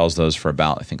Costco sells those for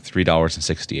about, I think,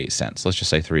 $3.68. Let's just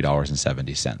say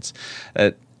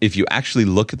 $3.70. If you actually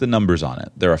look at the numbers on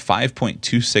it, there are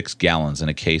 5.26 gallons in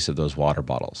a case of those water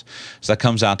bottles. So that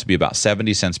comes out to be about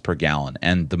 70 cents per gallon.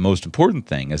 And the most important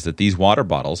thing is that these water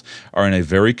bottles are in a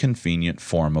very convenient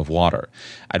form of water.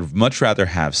 I'd much rather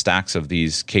have stacks of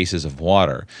these cases of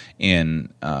water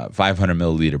in 500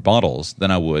 milliliter bottles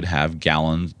than I would have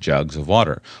gallon jugs of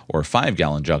water or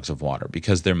 5-gallon jugs of water,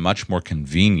 because they're much more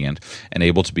convenient and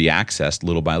able to be accessed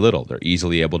little by little. They're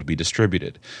easily able to be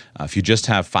distributed. If you just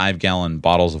have 5-gallon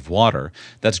bottles of water,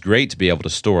 that's great to be able to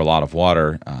store a lot of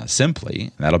water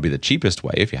simply. That'll be the cheapest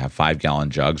way. If you have 5-gallon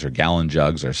jugs or gallon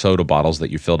jugs or soda bottles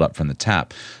that you filled up from the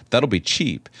tap, that'll be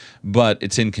cheap, but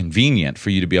it's inconvenient for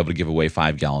you to be able to give away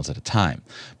 5 gallons at a time.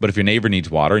 But if your neighbor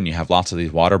needs water and you have lots of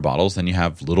these water bottles, then you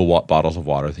have little bottles of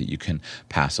water that you can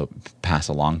pass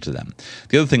along to them.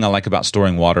 The other thing I like about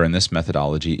storing water in this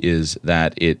methodology is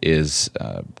that it is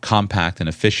compact and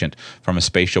efficient from a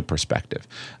spatial perspective.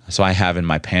 So I have in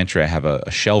my pantry, I have a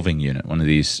shelving unit, one of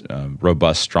these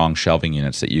robust, strong shelving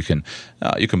units that you can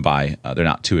buy. They're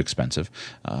not too expensive.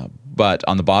 But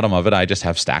on the bottom of it, I just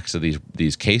have stacks of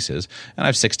these cases, and I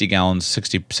have 60,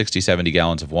 70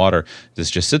 gallons of water.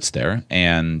 This just sits there,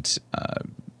 and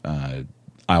I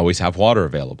always have water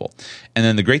available. And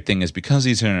then the great thing is, because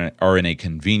these are in a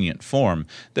convenient form,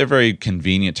 they're very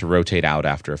convenient to rotate out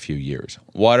after a few years.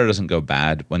 Water doesn't go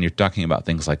bad. When you're talking about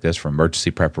things like this for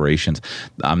emergency preparations,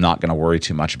 I'm not going to worry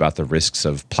too much about the risks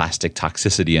of plastic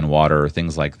toxicity in water or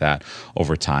things like that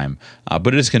over time.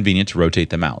 But it is convenient to rotate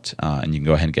them out. And you can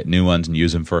go ahead and get new ones and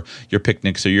use them for your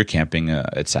picnics or your camping,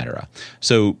 etc.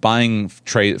 So buying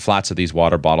flats of these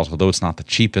water bottles, although it's not the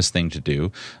cheapest thing to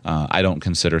do, I don't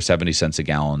consider 70 cents a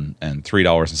gallon and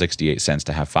 $3.68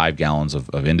 to have 5 gallons of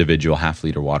individual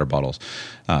half-liter water bottles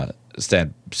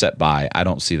set by. I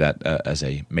don't see that as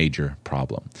a major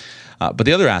problem. But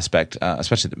the other aspect,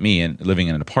 especially to me and living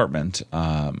in an apartment,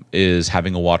 is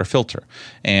having a water filter.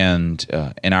 And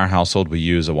in our household, we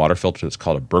use a water filter that's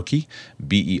called a Berkey,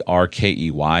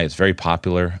 Berkey. It's very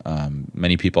popular.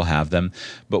 Many people have them.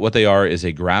 But what they are is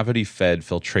a gravity-fed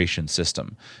filtration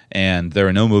system. And there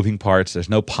are no moving parts. There's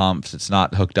no pumps. It's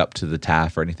not hooked up to the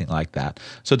tap or anything like that.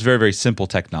 So it's very, very simple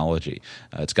technology.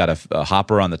 It's got a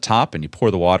hopper on the top, and you pour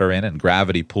the water in, and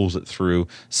gravity pulls it through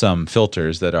some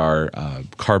filters that are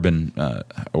carbon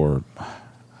or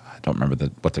I don't remember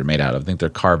what they're made out of. I think they're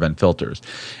carbon filters.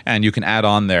 And you can add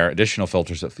on there additional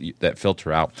filters that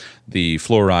filter out the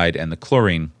fluoride and the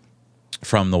chlorine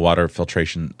from the water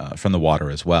filtration from the water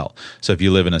as well. So if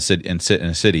you live in a city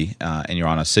and you're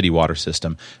on a city water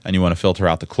system and you want to filter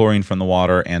out the chlorine from the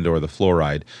water and or the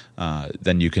fluoride,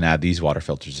 then you can add these water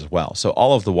filters as well. So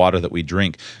all of the water that we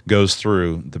drink goes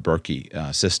through the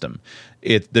Berkey system.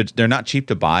 They're not cheap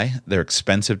to buy. They're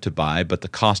expensive to buy, but the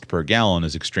cost per gallon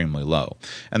is extremely low.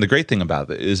 And the great thing about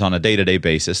it is, on a day-to-day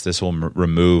basis, this will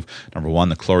remove, number one,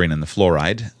 the chlorine and the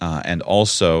fluoride, and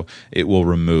also it will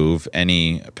remove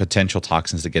any potential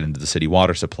toxins that get into the city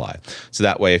water supply. So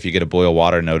that way, if you get a boil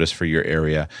water notice for your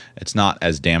area, it's not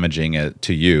as damaging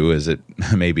to you as it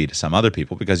may be to some other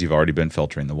people, because you've already been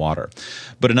filtering the water.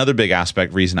 But another big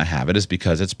reason I have it is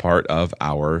because it's part of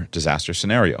our disaster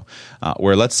scenario,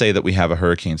 where let's say that we have a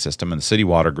hurricane system and the city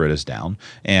water grid is down,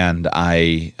 and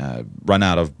I run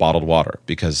out of bottled water,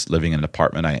 because living in an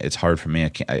apartment, it's hard for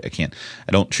me. I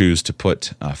don't choose to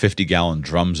put 50-gallon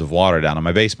drums of water down in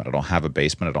my basement. I don't have a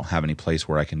basement. I don't have any place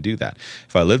where I can do that.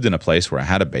 If I lived in a place where I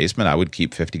had a basement, I would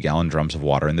keep 50-gallon drums of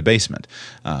water in the basement,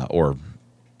 or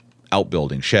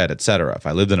outbuilding, shed, etc. If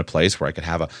I lived in a place where I could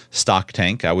have a stock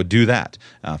tank, I would do that.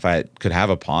 If I could have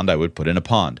a pond, I would put in a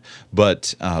pond.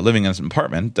 But living in an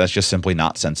apartment, that's just simply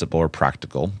not sensible or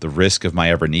practical. The risk of my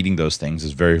ever needing those things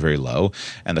is very, very low,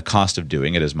 and the cost of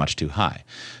doing it is much too high.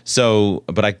 So,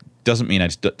 but doesn't mean I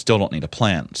still don't need a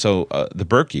plan. So the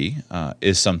Berkey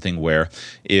is something where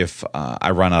if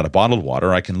I run out of bottled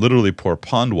water, I can literally pour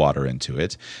pond water into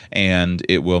it, and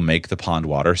it will make the pond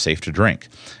water safe to drink.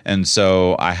 And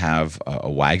so I have a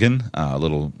wagon, a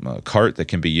little cart that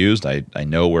can be used. I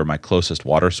know where my closest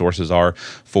water sources are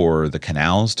for the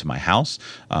canals to my house.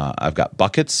 I've got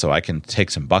buckets, so I can take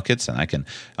some buckets and I can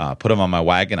put them on my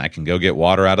wagon. I can go get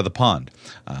water out of the pond.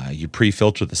 You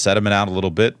pre-filter the sediment out a little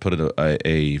bit, put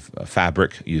a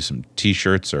fabric. Use some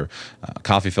T-shirts or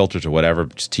coffee filters or whatever.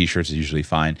 Just T-shirts is usually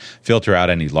fine. Filter out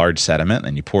any large sediment,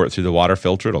 and you pour it through the water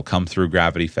filter. It'll come through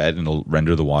gravity fed, and it'll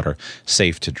render the water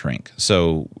safe to drink.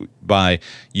 So by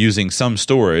using some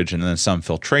storage and then some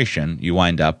filtration, you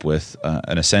wind up with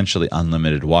an essentially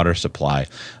unlimited water supply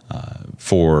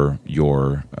for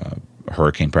your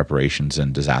hurricane preparations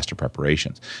and disaster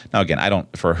preparations. Now, again,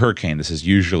 for a hurricane, this is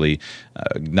usually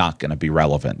not going to be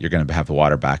relevant. You're going to have the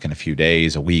water back in a few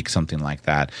days, a week, something like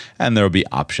that, and there will be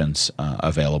options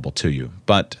available to you.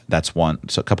 But that's so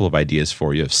a couple of ideas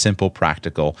for you of simple,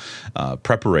 practical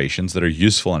preparations that are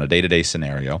useful in a day-to-day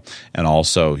scenario and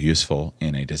also useful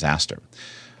in a disaster.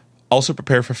 Also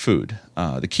prepare for food.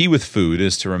 The key with food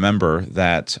is to remember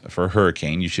that for a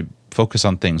hurricane, you should focus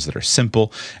on things that are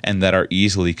simple and that are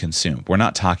easily consumed. We're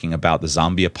not talking about the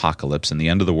zombie apocalypse and the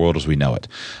end of the world as we know it.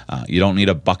 You don't need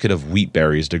a bucket of wheat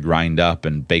berries to grind up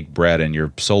and bake bread in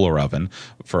your solar oven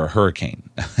for a hurricane.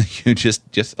 You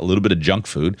just a little bit of junk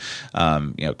food,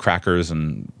 crackers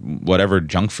and whatever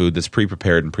junk food that's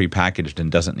pre-prepared and pre-packaged and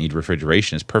doesn't need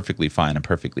refrigeration is perfectly fine and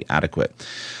perfectly adequate.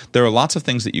 There are lots of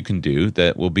things that you can do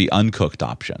that will be uncooked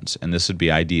options, and this would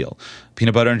be ideal.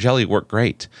 Peanut butter and jelly work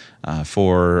great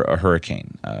for a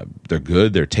hurricane. They're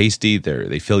good, they're tasty,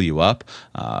 they fill you up.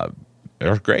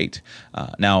 They're great.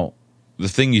 Now, the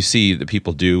thing you see that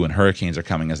people do when hurricanes are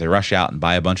coming is they rush out and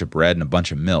buy a bunch of bread and a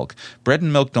bunch of milk. Bread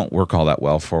and milk don't work all that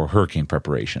well for hurricane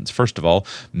preparations. First of all,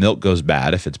 milk goes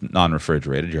bad if it's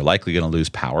non-refrigerated. You're likely going to lose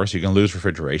power, so you're going to lose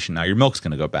refrigeration. Now your milk's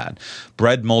going to go bad.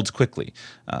 Bread molds quickly.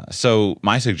 So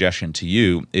my suggestion to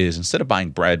you is instead of buying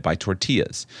bread, buy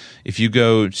tortillas. If you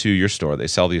go to your store, they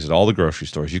sell these at all the grocery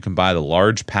stores. You can buy the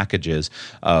large packages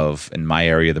of, in my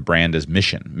area, the brand is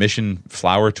Mission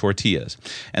flour tortillas.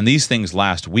 And these things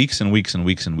last weeks and weeks and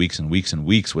weeks and weeks and weeks and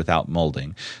weeks without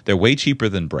molding. They're way cheaper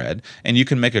than bread, and you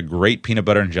can make a great peanut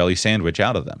butter and jelly sandwich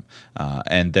out of them.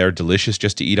 And they're delicious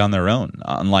just to eat on their own.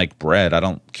 Unlike bread, I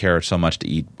don't care so much to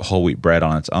eat whole wheat bread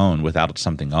on its own without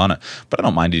something on it, but I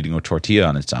don't mind eating a tortilla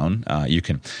on its own. You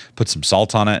can put some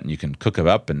salt on it, and you can cook it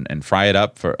up and fry it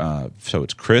up so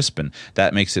it's crisp, and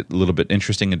that makes it a little bit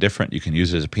interesting and different. You can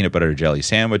use it as a peanut butter and jelly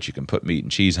sandwich. You can put meat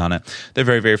and cheese on it. They're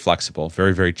very, very flexible,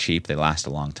 very, very cheap. They last a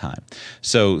long time.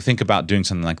 So think about doing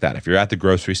something like that. If you're at the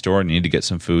grocery store and you need to get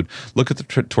some food, look at the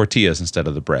tortillas instead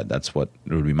of the bread. That's what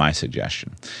would be my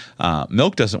suggestion.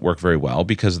 Milk doesn't work very well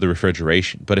because of the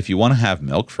refrigeration. But if you want to have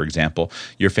milk, for example,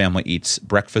 your family eats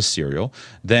breakfast cereal,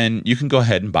 then you can go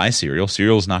ahead and buy cereal.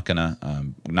 Cereal is not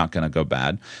gonna go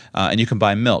bad, and you can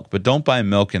buy milk. But don't buy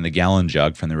milk in the gallon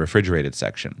jug from the refrigerated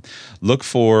section. Look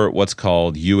for what's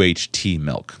called UHT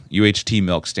milk. UHT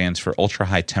milk stands for ultra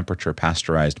high temperature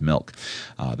pasteurized milk.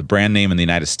 The brand name in the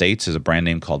United States is a brand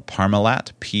name called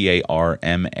Parmalat,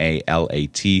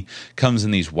 Parmalat. Comes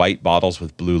in these white bottles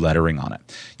with blue lettering on it.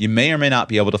 You may or may not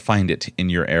be able to find it in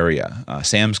your area.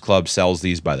 Sam's Club sells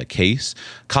these by the case.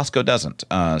 Costco doesn't.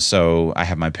 So I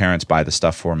have my parents buy the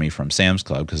stuff for me from Sam's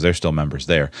Club because they're still members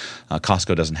there.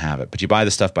 Costco doesn't have it, but you buy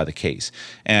the stuff by the case.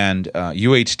 And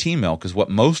UHT milk is what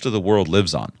most of the world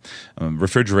lives on.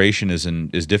 Refrigeration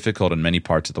is difficult in many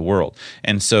parts of the world.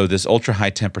 And so this ultra high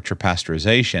temperature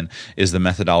pasteurization is the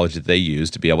methodology that they use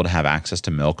to be able to have access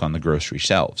to milk on the grocery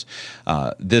shelves.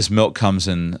 This milk comes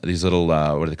in these little, what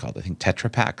are they called? I think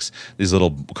Tetra Paks. These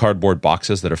little cardboard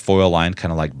boxes that are foil lined,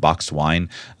 kind of like boxed wine.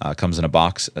 Comes in a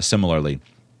box similarly.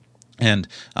 And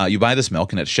you buy this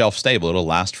milk, and it's shelf stable. It'll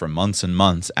last for months and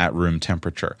months at room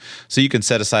temperature. So you can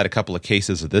set aside a couple of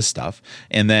cases of this stuff,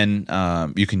 and then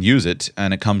you can use it.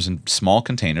 And it comes in small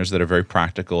containers that are very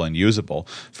practical and usable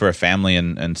for a family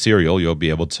and cereal. You'll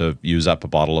be able to use up a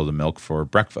bottle of the milk for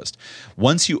breakfast.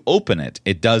 Once you open it,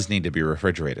 it does need to be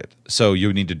refrigerated. So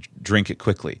you need to drink it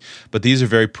quickly. But these are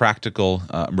very practical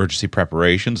emergency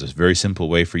preparations. It's a very simple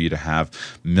way for you to have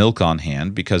milk on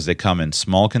hand because they come in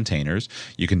small containers.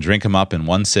 You can drink them up in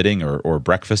one sitting or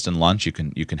breakfast and lunch. You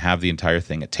can have the entire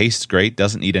thing. It tastes great,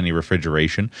 doesn't need any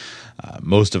refrigeration.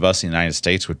 Most of us in the United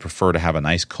States would prefer to have a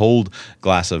nice cold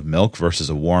glass of milk versus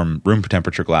a warm room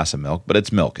temperature glass of milk, but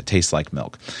it's milk. It tastes like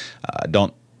milk.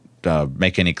 Don't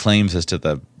make any claims as to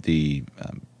the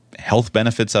health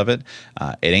benefits of it.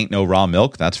 It ain't no raw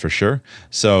milk, that's for sure.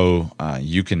 So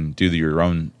you can do your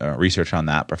own research on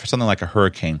that. But for something like a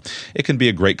hurricane, it can be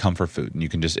a great comfort food. And you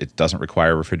can it doesn't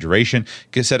require refrigeration.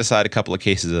 You can set aside a couple of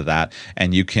cases of that,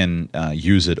 and you can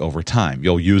use it over time.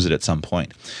 You'll use it at some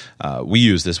point. We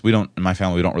use this. In my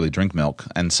family, we don't really drink milk.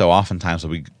 And so oftentimes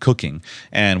we'll be cooking,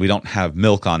 and we don't have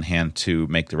milk on hand to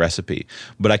make the recipe.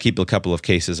 But I keep a couple of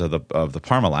cases of the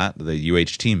Parmalat, the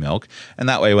UHT milk. And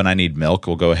that way, when I need milk,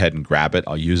 we'll go ahead and and grab it.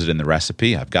 I'll use it in the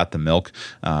recipe. I've got the milk,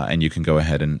 and you can go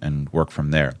ahead and work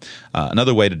from there.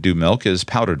 Another way to do milk is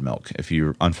powdered milk. If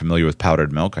you're unfamiliar with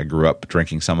powdered milk, I grew up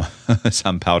drinking some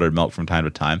powdered milk from time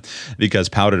to time because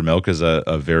powdered milk is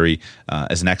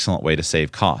is an excellent way to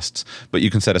save costs. But you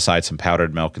can set aside some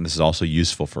powdered milk, and this is also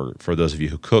useful for those of you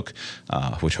who cook,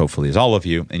 which hopefully is all of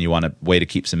you, and you want a way to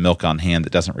keep some milk on hand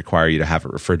that doesn't require you to have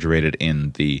it refrigerated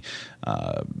in the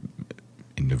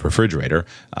refrigerator.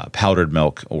 Powdered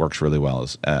milk works really well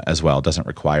as well. It doesn't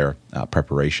require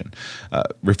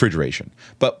refrigeration.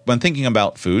 But when thinking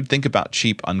about food, think about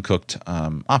cheap, uncooked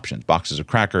options, boxes of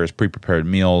crackers, pre-prepared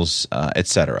meals,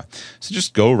 etc. So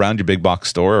just go around your big box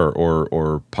store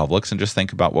or Publix and just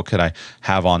think about what could I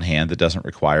have on hand that doesn't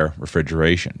require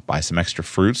refrigeration. Buy some extra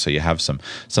fruit so you have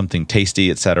something tasty,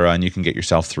 etc., and you can get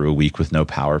yourself through a week with no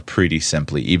power pretty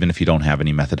simply, even if you don't have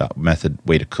any method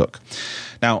way to cook.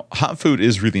 Now, hot food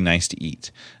is really nice to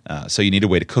eat, so you need a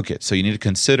way to cook it. So you need to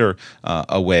consider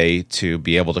a way to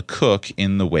be able to cook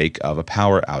in the wake of a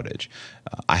power outage.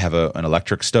 I have an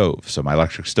electric stove, so my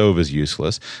electric stove is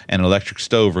useless, and an electric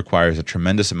stove requires a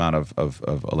tremendous amount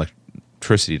of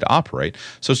electricity to operate,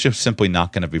 so it's just simply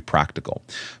not going to be practical.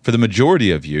 For the majority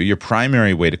of you, your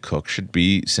primary way to cook should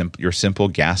be your simple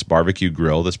gas barbecue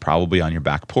grill that's probably on your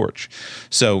back porch.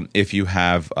 So if you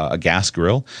have a gas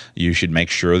grill, you should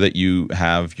make sure that you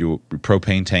have your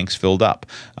propane tanks filled up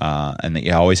and that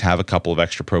you always have a couple of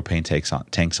extra propane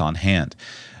tanks on hand.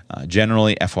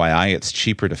 Generally, FYI, it's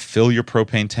cheaper to fill your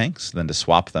propane tanks than to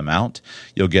swap them out.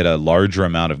 You'll get a larger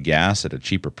amount of gas at a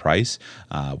cheaper price.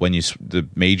 The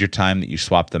major time that you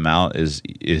swap them out is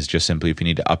just simply if you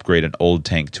need to upgrade an old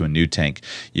tank to a new tank.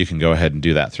 You can go ahead and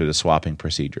do that through the swapping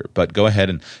procedure. But go ahead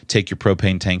and take your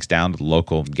propane tanks down to the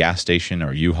local gas station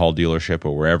or U-Haul dealership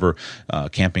or wherever,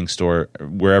 camping store,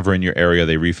 wherever in your area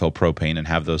they refill propane, and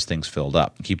have those things filled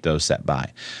up. Keep those set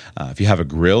by. If you have a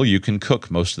grill, you can cook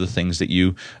most of the things that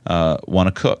you want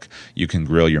to cook. You can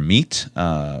grill your meat,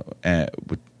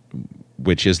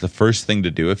 which is the first thing to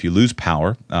do. If you lose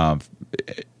power,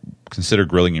 consider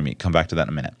grilling your meat. Come back to that in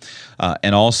a minute.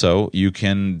 And also,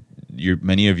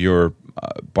 many of your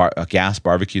gas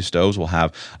barbecue stoves will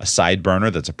have a side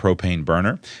burner that's a propane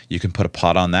burner. You can put a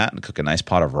pot on that and cook a nice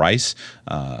pot of rice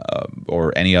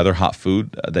or any other hot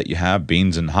food that you have,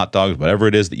 beans and hot dogs, whatever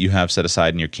it is that you have set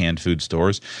aside in your canned food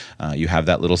stores. You have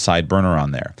that little side burner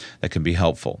on there that can be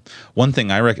helpful. One thing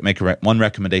one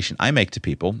recommendation I make to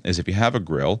people is if you have a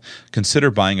grill,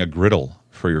 consider buying a griddle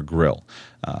for your grill.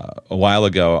 A while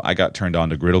ago, I got turned on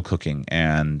to griddle cooking,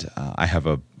 and I have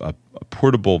a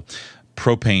portable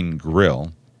propane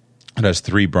grill. It has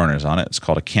 3 burners on it. It's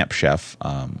called a Camp Chef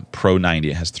Pro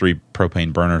 90. It has 3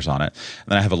 propane burners on it. And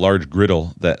then I have a large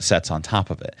griddle that sets on top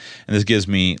of it. And this gives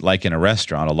me, like in a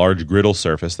restaurant, a large griddle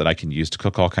surface that I can use to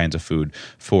cook all kinds of food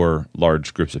for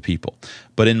large groups of people.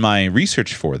 But in my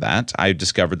research for that, I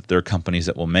discovered that there are companies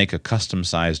that will make a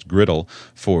custom-sized griddle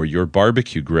for your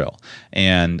barbecue grill.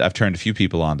 And I've turned a few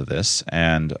people onto this,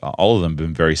 and all of them have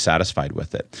been very satisfied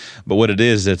with it. But what it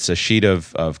is, it's a sheet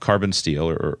of carbon steel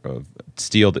or of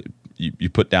steel that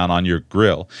you put down on your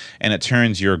grill, and it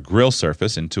turns your grill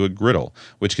surface into a griddle,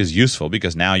 which is useful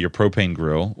because now your propane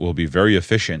grill will be very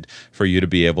efficient for you to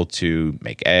be able to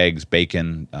make eggs,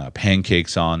 bacon,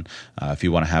 pancakes on. If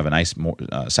you want to have a nice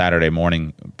Saturday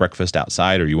morning breakfast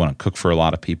outside, or you want to cook for a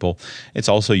lot of people, it's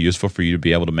also useful for you to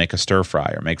be able to make a stir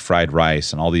fry or make fried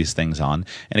rice and all these things on,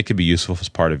 and it could be useful as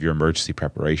part of your emergency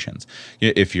preparations.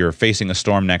 If you're facing a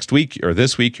storm next week or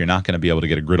this week, you're not going to be able to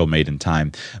get a griddle made in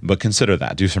time, but consider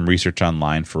that. Do some research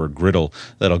online for a griddle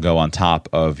that'll go on top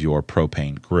of your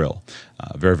propane grill.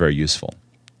 Very, very useful.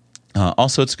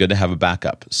 Also, it's good to have a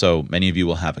backup. So many of you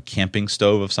will have a camping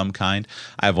stove of some kind.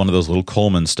 I have one of those little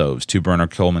Coleman stoves, 2-burner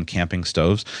Coleman camping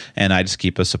stoves, and I just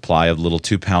keep a supply of little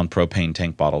 2-pound propane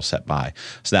tank bottles set by.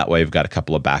 So that way I've got a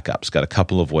couple of backups, got a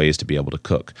couple of ways to be able to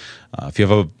cook. If you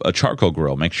have a charcoal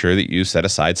grill, make sure that you set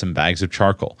aside some bags of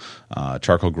charcoal.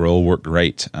 Charcoal grill will work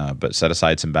great, but set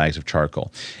aside some bags of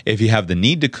charcoal. If you have the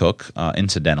need to cook,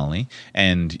 incidentally,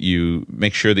 and you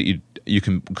make sure that you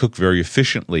can cook very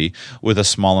efficiently with a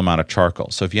small amount of charcoal.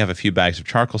 So if you have a few bags of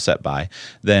charcoal set by,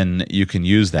 then you can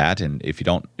use that, and if you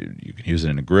don't, you can use it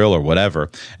in a grill or whatever,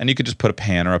 and you can just put a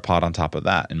pan or a pot on top of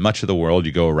that. In much of the world,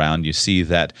 you go around, you see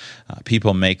that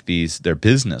people make their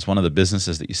business. One of the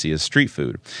businesses that you see is street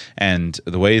food, and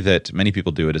the way that many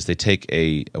people do it is they take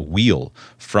a wheel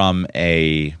from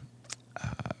a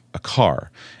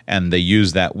car, and they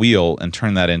use that wheel and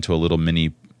turn that into a little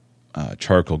mini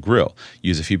charcoal grill.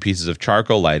 Use a few pieces of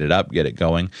charcoal, light it up, get it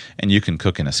going, and you can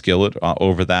cook in a skillet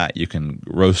over that. You can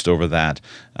roast over that.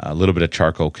 A little bit of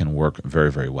charcoal can work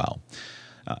very, very well.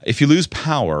 If you lose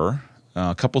power,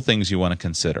 a couple things you want to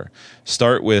consider.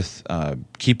 Start with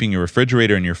keeping your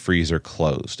refrigerator and your freezer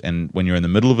closed. And when you're in the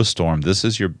middle of a storm, this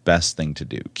is your best thing to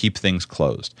do. Keep things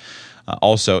closed.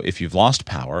 Also, if you've lost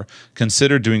power,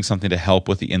 consider doing something to help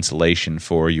with the insulation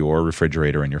for your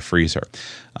refrigerator and your freezer.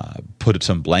 Put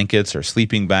some blankets or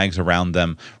sleeping bags around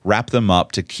them. Wrap them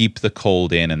up to keep the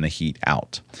cold in and the heat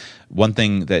out. One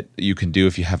thing that you can do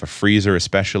if you have a freezer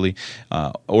especially,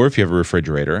 or if you have a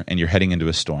refrigerator and you're heading into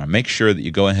a storm, make sure that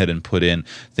you go ahead and put in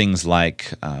things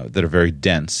like that are very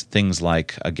dense, things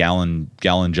like a gallon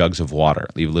jugs of water.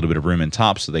 Leave a little bit of room in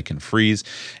top so they can freeze,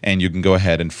 and you can go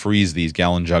ahead and freeze these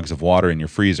gallon jugs of water in your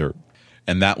freezer.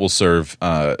 And that will serve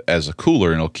as a cooler,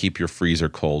 and it'll keep your freezer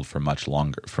cold for much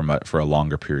longer, for a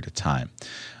longer period of time.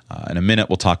 In a minute,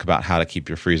 we'll talk about how to keep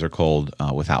your freezer cold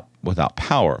without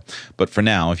power. But for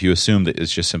now, if you assume that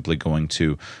it's just simply going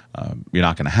to, you're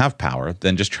not going to have power,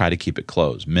 then just try to keep it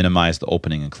closed. Minimize the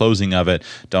opening and closing of it.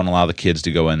 Don't allow the kids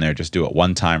to go in there. Just do it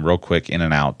one time, real quick, in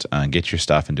and out, and get your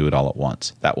stuff and do it all at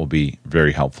once. That will be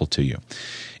very helpful to you.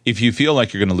 If you feel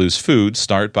like you're going to lose food,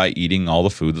 start by eating all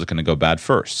the food that's going to go bad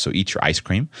first. So eat your ice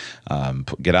cream,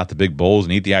 get out the big bowls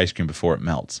and eat the ice cream before it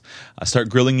melts. Start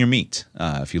grilling your meat.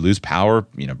 If you lose power,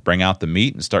 bring out the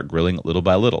meat and start grilling it little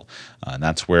by little. And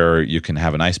that's where you can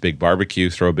have a nice big barbecue,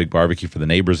 throw a big barbecue for the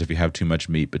neighbors if you have too much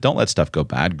meat. But don't let stuff go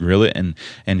bad. Grill it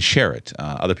and share it.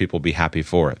 Other people will be happy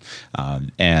for it.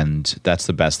 And that's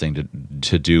the best thing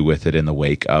to do with it in the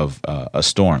wake of a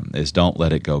storm, is don't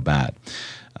let it go bad.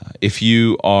 If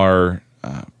you are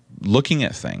looking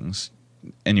at things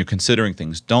and you're considering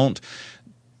things, don't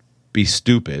be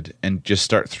stupid and just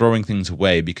start throwing things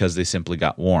away because they simply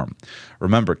got warm.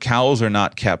 Remember, cows are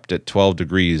not kept at 12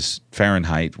 degrees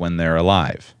Fahrenheit when they're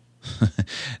alive.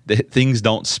 Things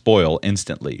don't spoil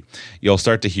instantly. You'll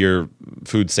start to hear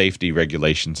food safety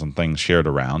regulations and things shared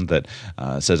around that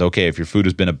says, okay, if your food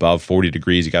has been above 40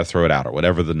 degrees, you got to throw it out, or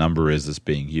whatever the number is that's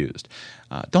being used.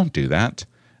 Don't do that.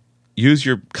 Use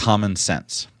your common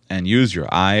sense and use your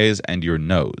eyes and your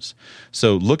nose.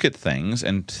 So look at things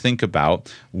and think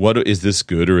about, is this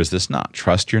good or is this not?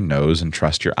 Trust your nose and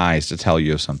trust your eyes to tell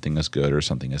you if something is good or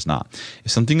something is not.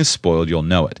 If something is spoiled, you'll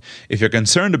know it. If you're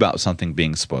concerned about something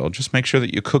being spoiled, just make sure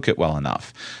that you cook it well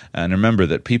enough. And remember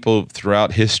that people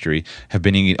throughout history have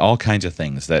been eating all kinds of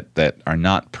things that are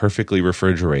not perfectly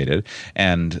refrigerated,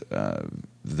 and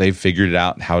they've figured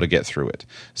out how to get through it.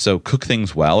 So cook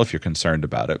things well if you're concerned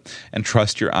about it, and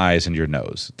trust your eyes and your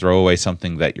nose. Throw away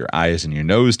something that your eyes and your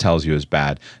nose tells you is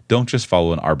bad. Don't just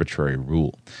follow an arbitrary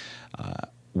rule.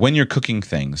 When you're cooking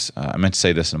things, I meant to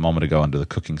say this a moment ago under the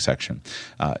cooking section,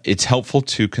 it's helpful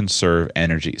to conserve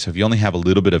energy. So if you only have a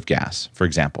little bit of gas, for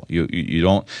example, you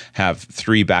don't have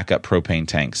 3 backup propane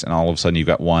tanks and all of a sudden you've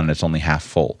got one and it's only half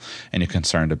full and you're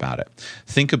concerned about it.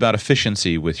 Think about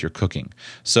efficiency with your cooking.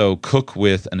 So cook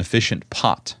with an efficient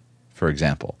pot. For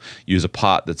example, use a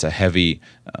pot that's a heavy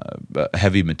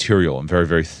material and very,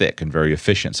 very thick and very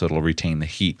efficient, so it'll retain the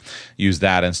heat. Use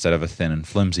that instead of a thin and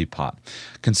flimsy pot.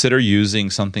 Consider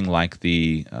using something like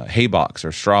the hay box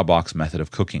or straw box method of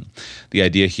cooking. The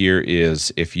idea here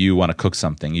is if you want to cook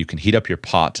something, you can heat up your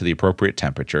pot to the appropriate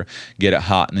temperature, get it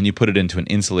hot, and then you put it into an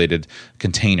insulated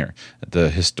container.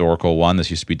 The historical one, this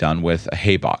used to be done with a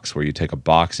hay box, where you take a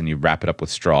box and you wrap it up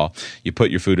with straw. You put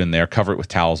your food in there, cover it with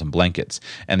towels and blankets,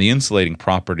 and the insulating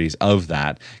properties of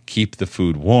that keep the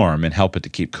food warm and help it to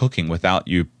keep cooking without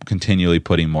you continually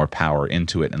putting more power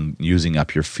into it and using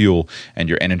up your fuel and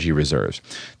your energy reserves.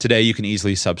 Today, you can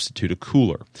easily substitute a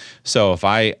cooler. So if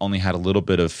I only had a little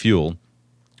bit of fuel,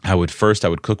 I would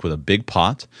cook with a big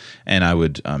pot, and I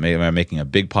would maybe I'm making a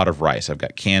big pot of rice. I've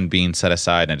got canned beans set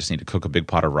aside, and I just need to cook a big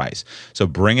pot of rice. So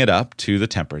bring it up to the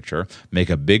temperature, make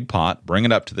a big pot, bring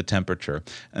it up to the temperature,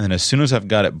 and then as soon as I've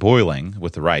got it boiling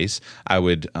with the rice, I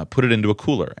would put it into a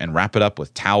cooler and wrap it up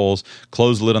with towels,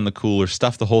 close the lid on the cooler,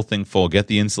 stuff the whole thing full, get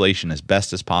the insulation as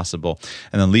best as possible,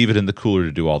 and then leave it in the cooler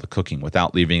to do all the cooking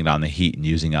without leaving it on the heat and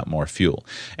using up more fuel.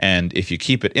 And if you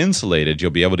keep it insulated, you'll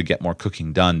be able to get more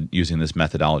cooking done using this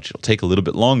methodology. It'll take a little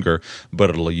bit longer, but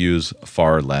it'll use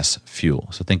far less fuel.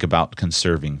 So think about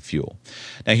conserving fuel.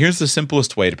 Now, here's the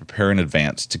simplest way to prepare in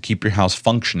advance to keep your house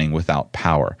functioning without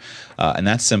power, and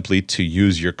that's simply to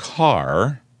use your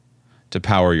car to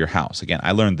power your house. Again,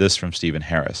 I learned this from Stephen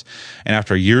Harris, and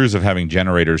after years of having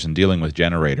generators and dealing with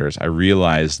generators, I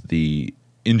realized the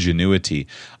ingenuity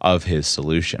of his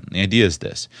solution. The idea is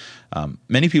this.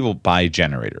 Many people buy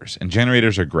generators, and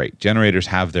generators are great. Generators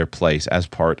have their place as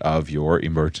part of your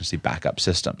emergency backup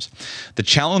systems. The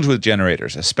challenge with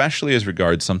generators, especially as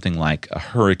regards something like a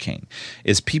hurricane,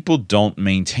 is people don't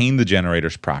maintain the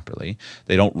generators properly.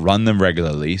 They don't run them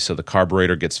regularly, so the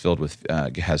carburetor gets filled with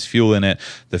has fuel in it.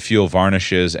 The fuel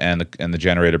varnishes, and the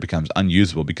generator becomes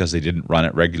unusable because they didn't run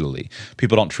it regularly.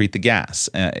 People don't treat the gas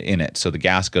in it, so the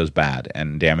gas goes bad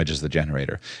and damages the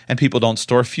generator. And people don't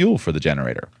store fuel for the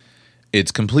generator.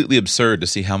 It's completely absurd to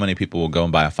see how many people will go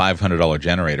and buy a $500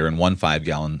 generator and one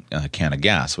 5-gallon can of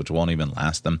gas, which won't even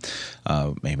last them,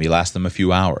 maybe last them a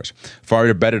few hours.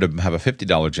 Far better to have a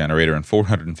 $50 generator and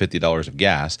 $450 of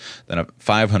gas than a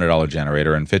 $500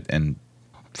 generator and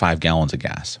 5 gallons of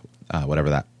gas, whatever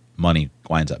that money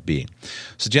winds up being.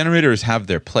 So generators have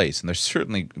their place, and they're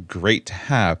certainly great to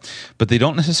have, but they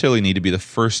don't necessarily need to be the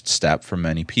first step for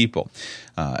many people.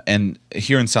 And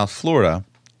here in South Florida,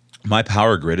 my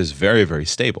power grid is very, very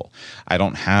stable. I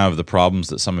don't have the problems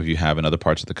that some of you have in other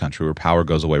parts of the country where power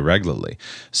goes away regularly.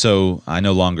 So I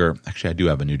no longer, actually I do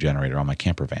have a new generator on my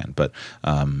camper van, but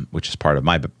which is part of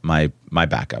my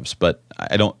backups. But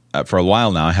I don't, for a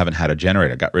while now, I haven't had a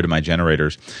generator. I got rid of my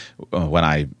generators when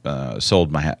I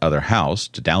sold my other house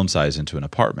to downsize into an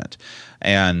apartment.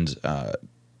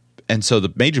 And so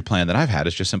the major plan that I've had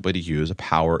is just simply to use a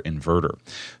power inverter.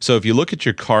 So if you look at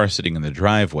your car sitting in the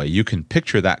driveway, you can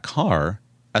picture that car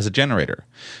as a generator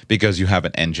because you have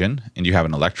an engine and you have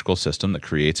an electrical system that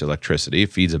creates electricity,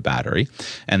 feeds a battery,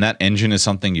 and that engine is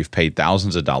something you've paid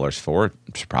thousands of dollars for.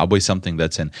 It's probably something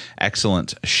that's in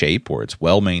excellent shape or it's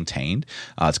well maintained.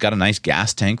 It's got a nice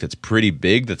gas tank that's pretty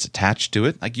big that's attached to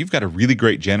it. Like you've got a really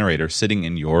great generator sitting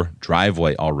in your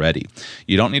driveway already.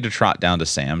 You don't need to trot down to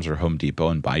Sam's or Home Depot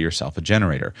and buy yourself a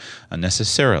generator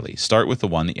necessarily. Start with the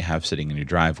one that you have sitting in your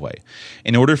driveway.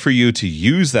 In order for you to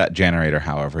use that generator,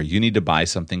 however, you need to buy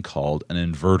something called an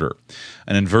inverter.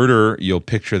 An inverter, you'll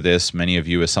picture this, many of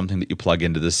you, as something that you plug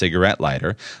into the cigarette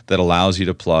lighter that allows you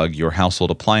to plug your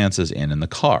household appliances in the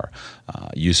car.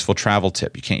 Useful travel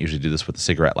tip. You can't usually do this with a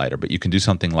cigarette lighter, but you can do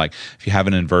something like if you have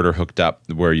an inverter hooked up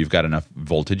where you've got enough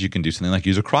voltage, you can do something like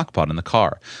use a crock pot in the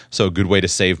car. So a good way to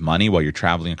save money while you're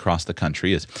traveling across the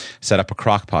country is set up a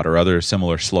crock pot or other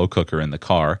similar slow cooker in the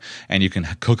car, and you can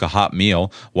cook a hot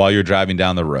meal while you're driving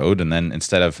down the road. And then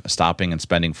instead of stopping and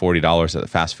spending $40 at a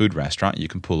fast food restaurant, you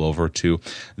can pull over to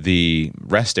the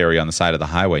rest area on the side of the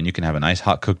highway, and you can have a nice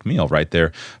hot cooked meal right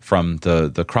there from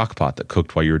the crock pot that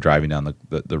cooked while you were driving down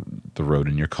the road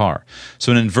in your car.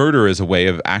 So an inverter is a way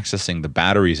of accessing the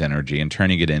battery's energy and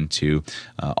turning it into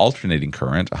alternating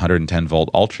current, 110 volt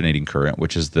alternating current,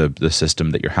 which is the system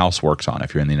that your house works on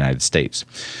if you're in the United States.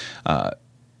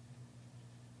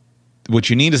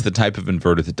 What you need is the type of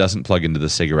inverter that doesn't plug into the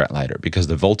cigarette lighter because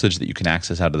the voltage that you can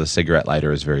access out of the cigarette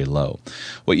lighter is very low.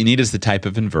 What you need is the type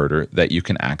of inverter that you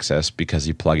can access because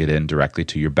you plug it in directly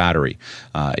to your battery.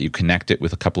 You connect it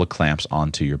with a couple of clamps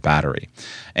onto your battery.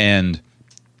 And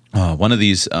one of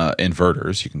these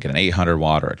inverters, you can get an 800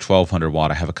 watt or a 1200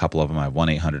 watt. I have a couple of them. I have one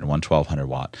 800 and one 1200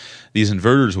 watt. These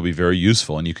inverters will be very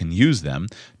useful, and you can use them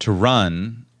to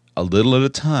run a little at a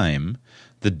time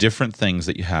the different things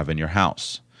that you have in your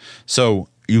house. So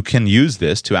you can use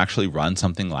this to actually run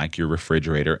something like your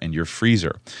refrigerator and your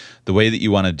freezer. The way that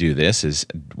you want to do this is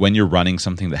when you're running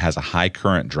something that has a high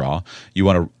current draw, you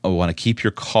want to keep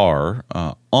your car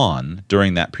on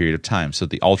during that period of time so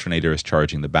the alternator is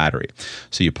charging the battery.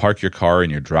 So you park your car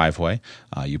in your driveway,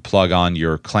 you plug on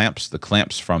your clamps, the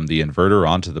clamps from the inverter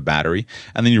onto the battery,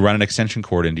 and then you run an extension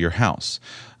cord into your house.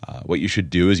 What you should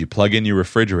do is you plug in your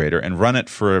refrigerator and run it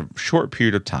for a short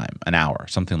period of time, an hour,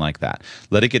 something like that.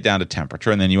 Let it get down to temperature,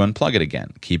 and then you unplug it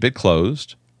again. Keep it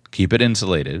closed, keep it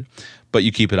insulated, but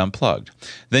you keep it unplugged.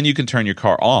 Then you can turn your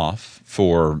car off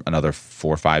for another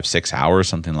 4, 5, 6 hours,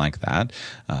 something like that.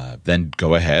 Then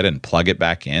go ahead and plug it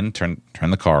back in, turn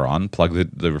the car on, plug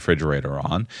the refrigerator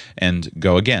on, and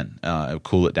go again,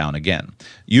 cool it down again.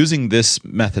 Using this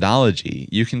methodology,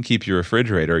 you can keep your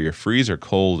refrigerator or your freezer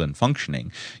cold and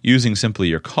functioning using simply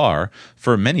your car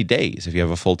for many days if you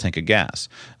have a full tank of gas.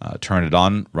 Turn it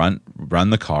on, run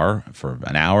the car for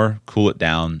an hour, cool it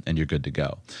down, and you're good to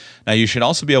go. Now, you should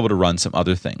also be able to run some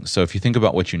other things. So if you think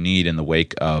about what you need in the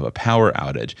wake of a power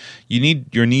outage,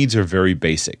 your needs are very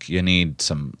basic. You need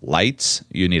some lights.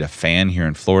 You need a fan here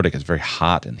in Florida because it's very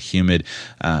hot and humid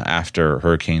after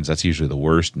hurricanes. That's usually the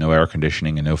worst. No air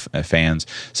conditioning and no fans.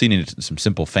 So you need some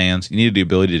simple fans. You need the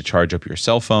ability to charge up your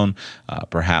cell phone,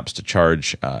 perhaps to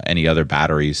charge any other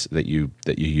batteries that you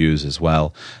use as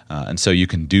well. And so you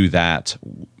can do that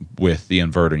with the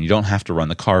inverter, and you don't have to run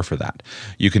the car for that.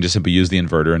 You can just simply use the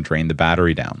inverter and drain the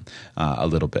battery down a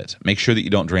little bit. Make sure that you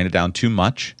don't drain it down too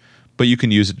much, but you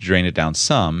can use it to drain it down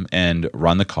some and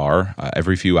run the car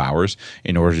every few hours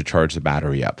in order to charge the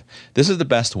battery up. This is the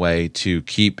best way to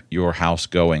keep your house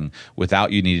going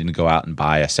without you needing to go out and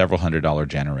buy a several $100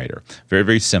 generator. Very,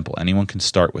 very simple. Anyone can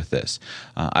start with this.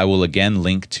 I will again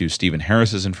link to Stephen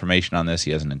Harris's information on this. He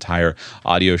has an entire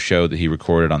audio show that he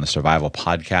recorded on the Survival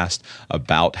Podcast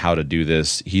about how to do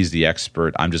this. He's the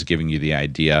expert. I'm just giving you the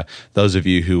idea. Those of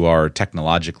you who are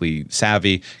technologically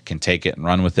savvy can take it and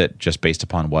run with it just based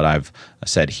upon what I've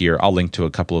said here. I'll link to a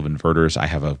couple of inverters. I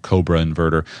have a Cobra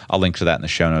inverter. I'll link to that in the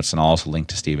show notes, and I'll also link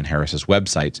to Stephen Harris's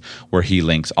websites where he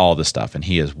links all the stuff, and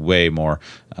he is way more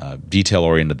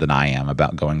detail-oriented than I am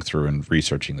about going through and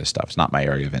researching this stuff. It's not my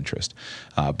area of interest.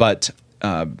 But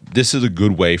this is a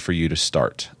good way for you to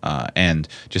start and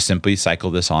just simply cycle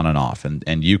this on and off.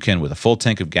 And you can, with a full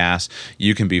tank of gas,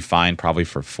 you can be fine probably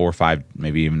for 4 or 5,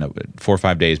 maybe even 4 or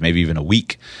 5 days, maybe even a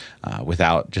week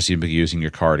without just even using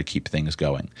your car to keep things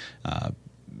going.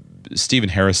 Stephen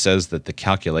Harris says that the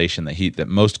calculation that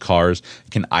most cars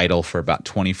can idle for about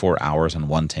 24 hours on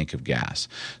one tank of gas.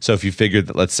 So if you figured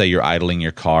that, let's say you're idling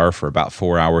your car for about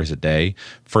 4 hours a day,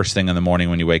 first thing in the morning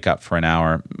when you wake up for an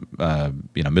hour,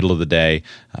 middle of the day,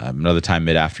 another time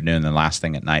mid-afternoon, then last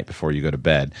thing at night before you go to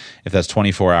bed. If that's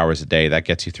 24 hours a day, that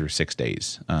gets you through 6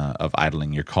 days of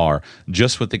idling your car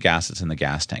just with the gas that's in the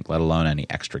gas tank, let alone any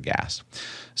extra gas.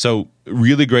 So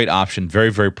really great option, very,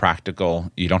 very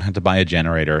practical. You don't have to buy a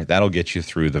generator. That'll get you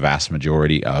through the vast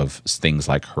majority of things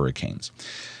like hurricanes.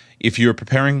 If you're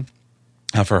preparing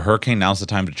for a hurricane, now's the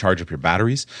time to charge up your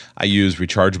batteries. I use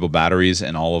rechargeable batteries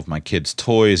in all of my kids'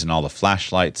 toys and all the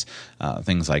flashlights,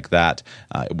 things like that.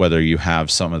 Whether you have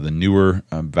some of the newer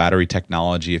battery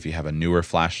technology, if you have a newer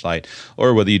flashlight,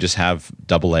 or whether you just have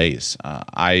AA's.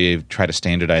 I try to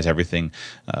standardize everything,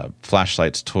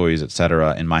 flashlights, toys,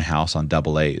 etc., in my house on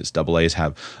AA's. AA's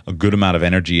have a good amount of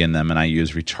energy in them, and I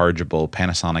use rechargeable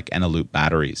Panasonic Eneloop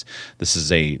batteries. This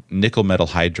is a nickel metal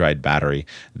hydride battery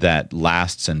that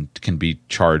lasts and can be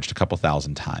charged a couple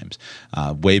thousand times.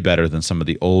 Way better than some of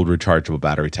the old rechargeable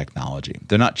battery technology.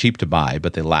 They're not cheap to buy,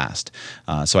 but they last.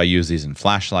 So I use these in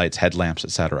flashlights, headlamps,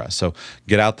 etc. So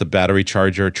get out the battery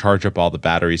charger, charge up all the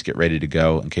batteries, get ready to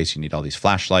go in case you need all these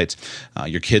flashlights.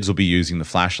 Your kids will be using the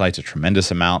flashlights a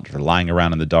tremendous amount for lying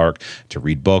around in the dark, to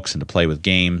read books, and to play with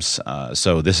games.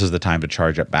 So this is the time to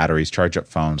charge up batteries, charge up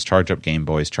phones, charge up Game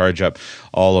Boys, charge up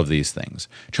all of these things.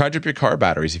 Charge up your car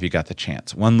batteries if you got the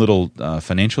chance. One little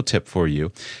financial tip for you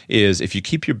is if you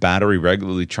keep your battery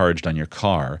regularly charged on your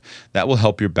car, that will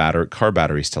help your car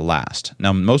batteries to last.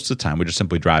 Now, most of the time, we're just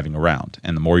simply driving around,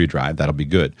 and the more you drive, that'll be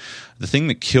good. The thing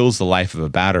that kills the life of a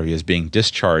battery is being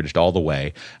discharged all the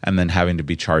way and then having to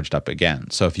be charged up again.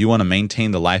 So if you want to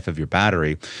maintain the life of your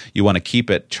battery, you want to keep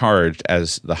it charged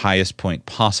as the highest point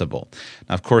possible.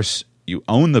 Now, of course, you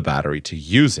own the battery to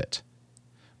use it,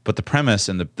 but the premise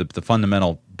and the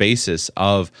fundamental basis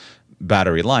of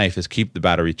battery life is keep the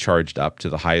battery charged up to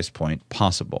the highest point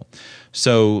possible.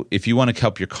 So if you want to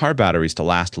help your car batteries to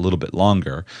last a little bit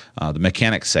longer, the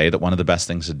mechanics say that one of the best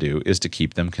things to do is to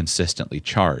keep them consistently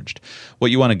charged. What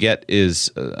you want to get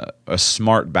is a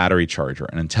smart battery charger,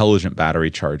 an intelligent battery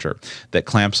charger that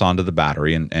clamps onto the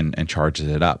battery and charges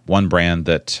it up. One brand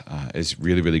that is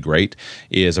really, really great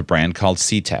is a brand called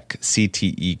CTEK,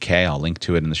 C-T-E-K. I'll link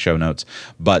to it in the show notes.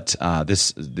 But the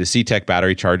CTEK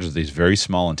battery chargers, these very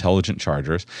small, intelligent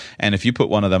chargers. And if you put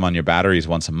one of them on your batteries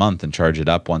once a month and charge it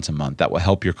up once a month, that will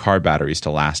help your car batteries to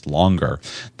last longer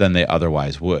than they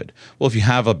otherwise would. Well, if you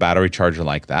have a battery charger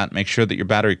like that, make sure that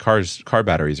your car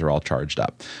batteries are all charged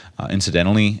up.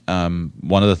 Incidentally,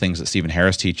 one of the things that Stephen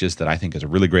Harris teaches that I think is a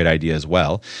really great idea as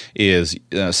well is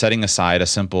setting aside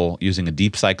using a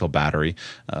deep cycle battery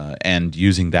and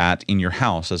using that in your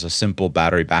house as a simple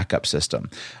battery backup system.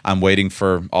 I'm waiting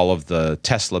for all of the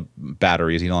Tesla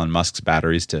batteries, Elon Musk's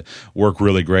batteries, to work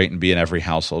really great and be in every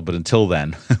household. But until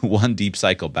then, one deep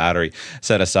cycle battery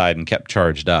set aside and kept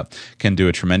charged up can do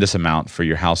a tremendous amount for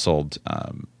your household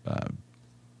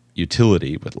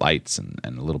utility with lights and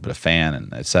a little bit of fan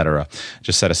and et cetera.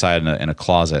 Just set aside in a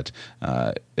closet.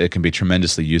 It can be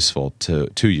tremendously useful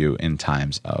to you in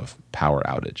times of power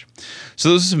outage. So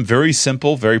those are some very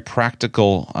simple, very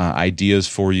practical ideas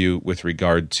for you with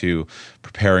regard to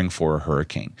preparing for a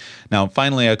hurricane. Now,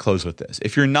 finally, I close with this.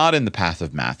 If you're not in the path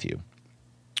of Matthew,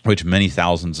 which many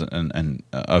thousands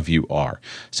of you are,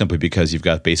 simply because you've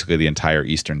got basically the entire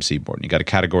eastern seaboard. And you've got a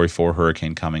Category 4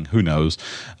 hurricane coming, who knows,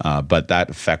 but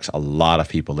that affects a lot of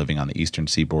people living on the eastern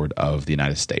seaboard of the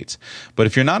United States. But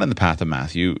if you're not in the path of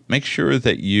Matthew, make sure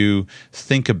that you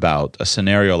think about a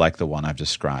scenario like the one I've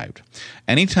described.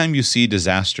 Anytime you see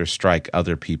disaster strike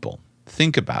other people,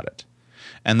 think about it.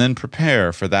 and then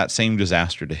prepare for that same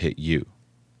disaster to hit you.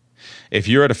 If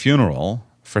you're at a funeral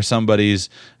for somebody's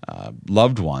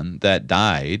loved one that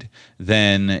died,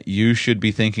 then you should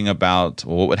be thinking about,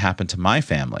 well, what would happen to my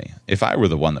family if I were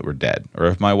the one that were dead, or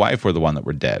if my wife were the one that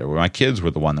were dead, or my kids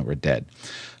were the one that were dead.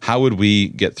 How would we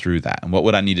get through that? And what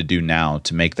would I need to do now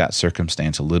to make that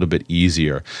circumstance a little bit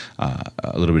easier?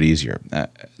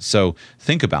 So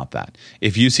think about that.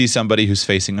 If you see somebody who's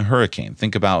facing a hurricane,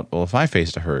 think about, well, if I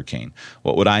faced a hurricane,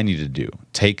 what would I need to do?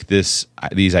 Take these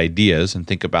ideas and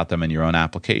think about them in your own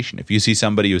application. If you see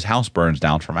somebody whose house burns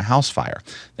down from a house fire,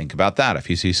 think about that. If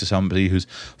you see somebody who's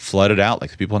flooded out,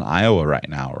 like the people in Iowa right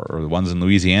now, or the ones in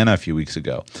Louisiana a few weeks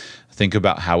ago, think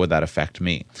about how would that affect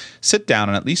me. Sit down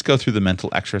and at least go through the mental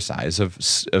exercise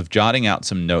of jotting out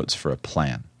some notes for a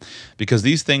plan, because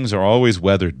these things are always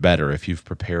weathered better if you've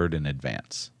prepared in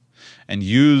advance. And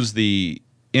use the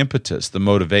impetus, the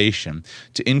motivation,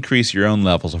 to increase your own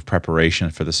levels of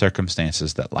preparation for the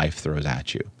circumstances that life throws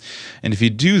at you. And if you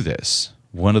do this,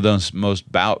 one of those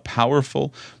most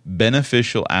powerful,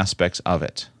 beneficial aspects of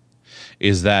it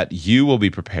is that you will be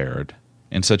prepared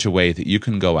in such a way that you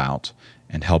can go out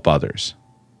and help others.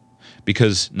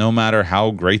 Because no matter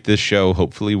how great this show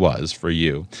hopefully was for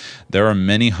you, there are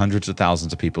many hundreds of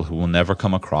thousands of people who will never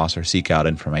come across or seek out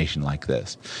information like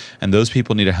this. And those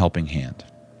people need a helping hand.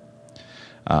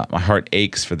 My heart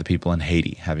aches for the people in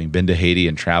Haiti. Having been to Haiti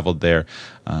and traveled there,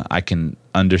 I can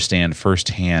understand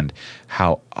firsthand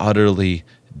how utterly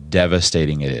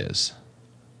devastating it is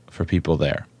for people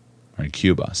there. Or in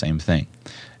Cuba, same thing.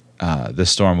 This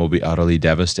storm will be utterly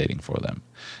devastating for them.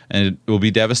 And it will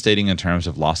be devastating in terms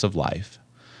of loss of life,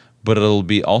 but it'll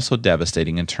be also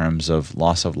devastating in terms of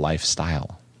loss of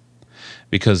lifestyle.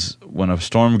 Because when a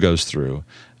storm goes through,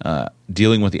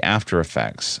 dealing with the after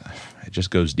effects, it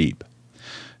just goes deep.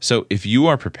 So if you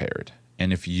are prepared,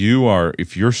 and if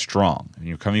you're strong, and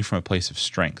you're coming from a place of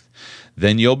strength,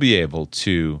 then you'll be able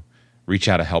to reach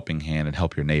out a helping hand and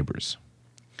help your neighbors.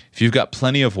 If you've got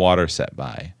plenty of water set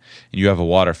by, and you have a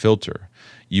water filter,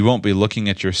 you won't be looking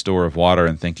at your store of water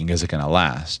and thinking, is it going to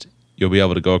last? You'll be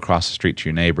able to go across the street to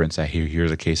your neighbor and say, here's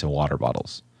a case of water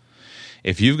bottles.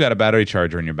 If you've got a battery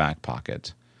charger in your back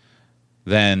pocket,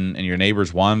 and your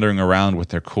neighbor's wandering around with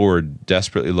their cord,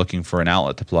 desperately looking for an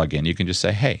outlet to plug in, you can just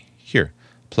say, hey, here,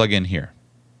 plug in here.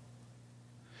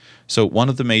 So one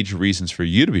of the major reasons for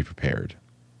you to be prepared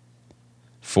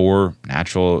for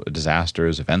natural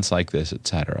disasters, events like this,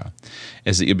 etc.,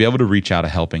 is that you'll be able to reach out a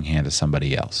helping hand to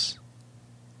somebody else.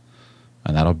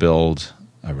 And that'll build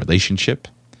a relationship,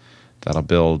 that'll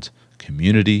build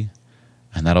community,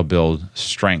 and that'll build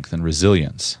strength and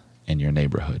resilience in your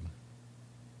neighborhood.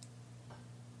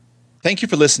 Thank you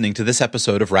for listening to this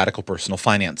episode of Radical Personal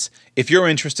Finance. If you're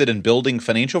interested in building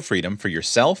financial freedom for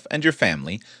yourself and your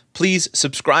family, please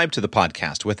subscribe to the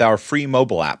podcast with our free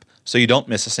mobile app so you don't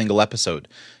miss a single episode.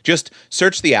 Just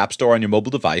search the App Store on your mobile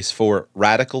device for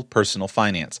Radical Personal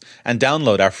Finance and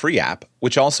download our free app,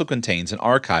 which also contains an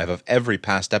archive of every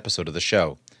past episode of the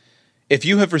show. If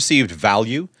you have received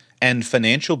value and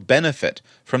financial benefit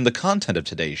from the content of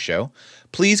today's show,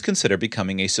 please consider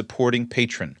becoming a supporting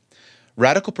patron.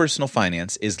 Radical Personal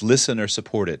Finance is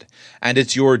listener-supported, and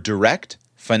it's your direct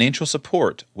financial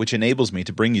support which enables me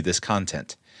to bring you this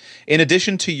content. In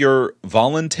addition to your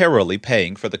voluntarily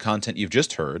paying for the content you've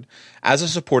just heard, as a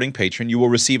supporting patron, you will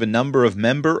receive a number of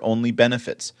member-only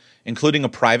benefits, including a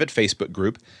private Facebook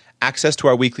group, access to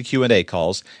our weekly Q&A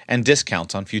calls, and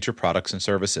discounts on future products and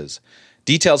services.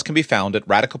 Details can be found at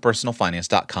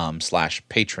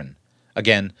radicalpersonalfinance.com/patron.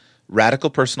 Again,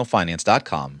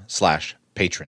 radicalpersonalfinance.com/patron.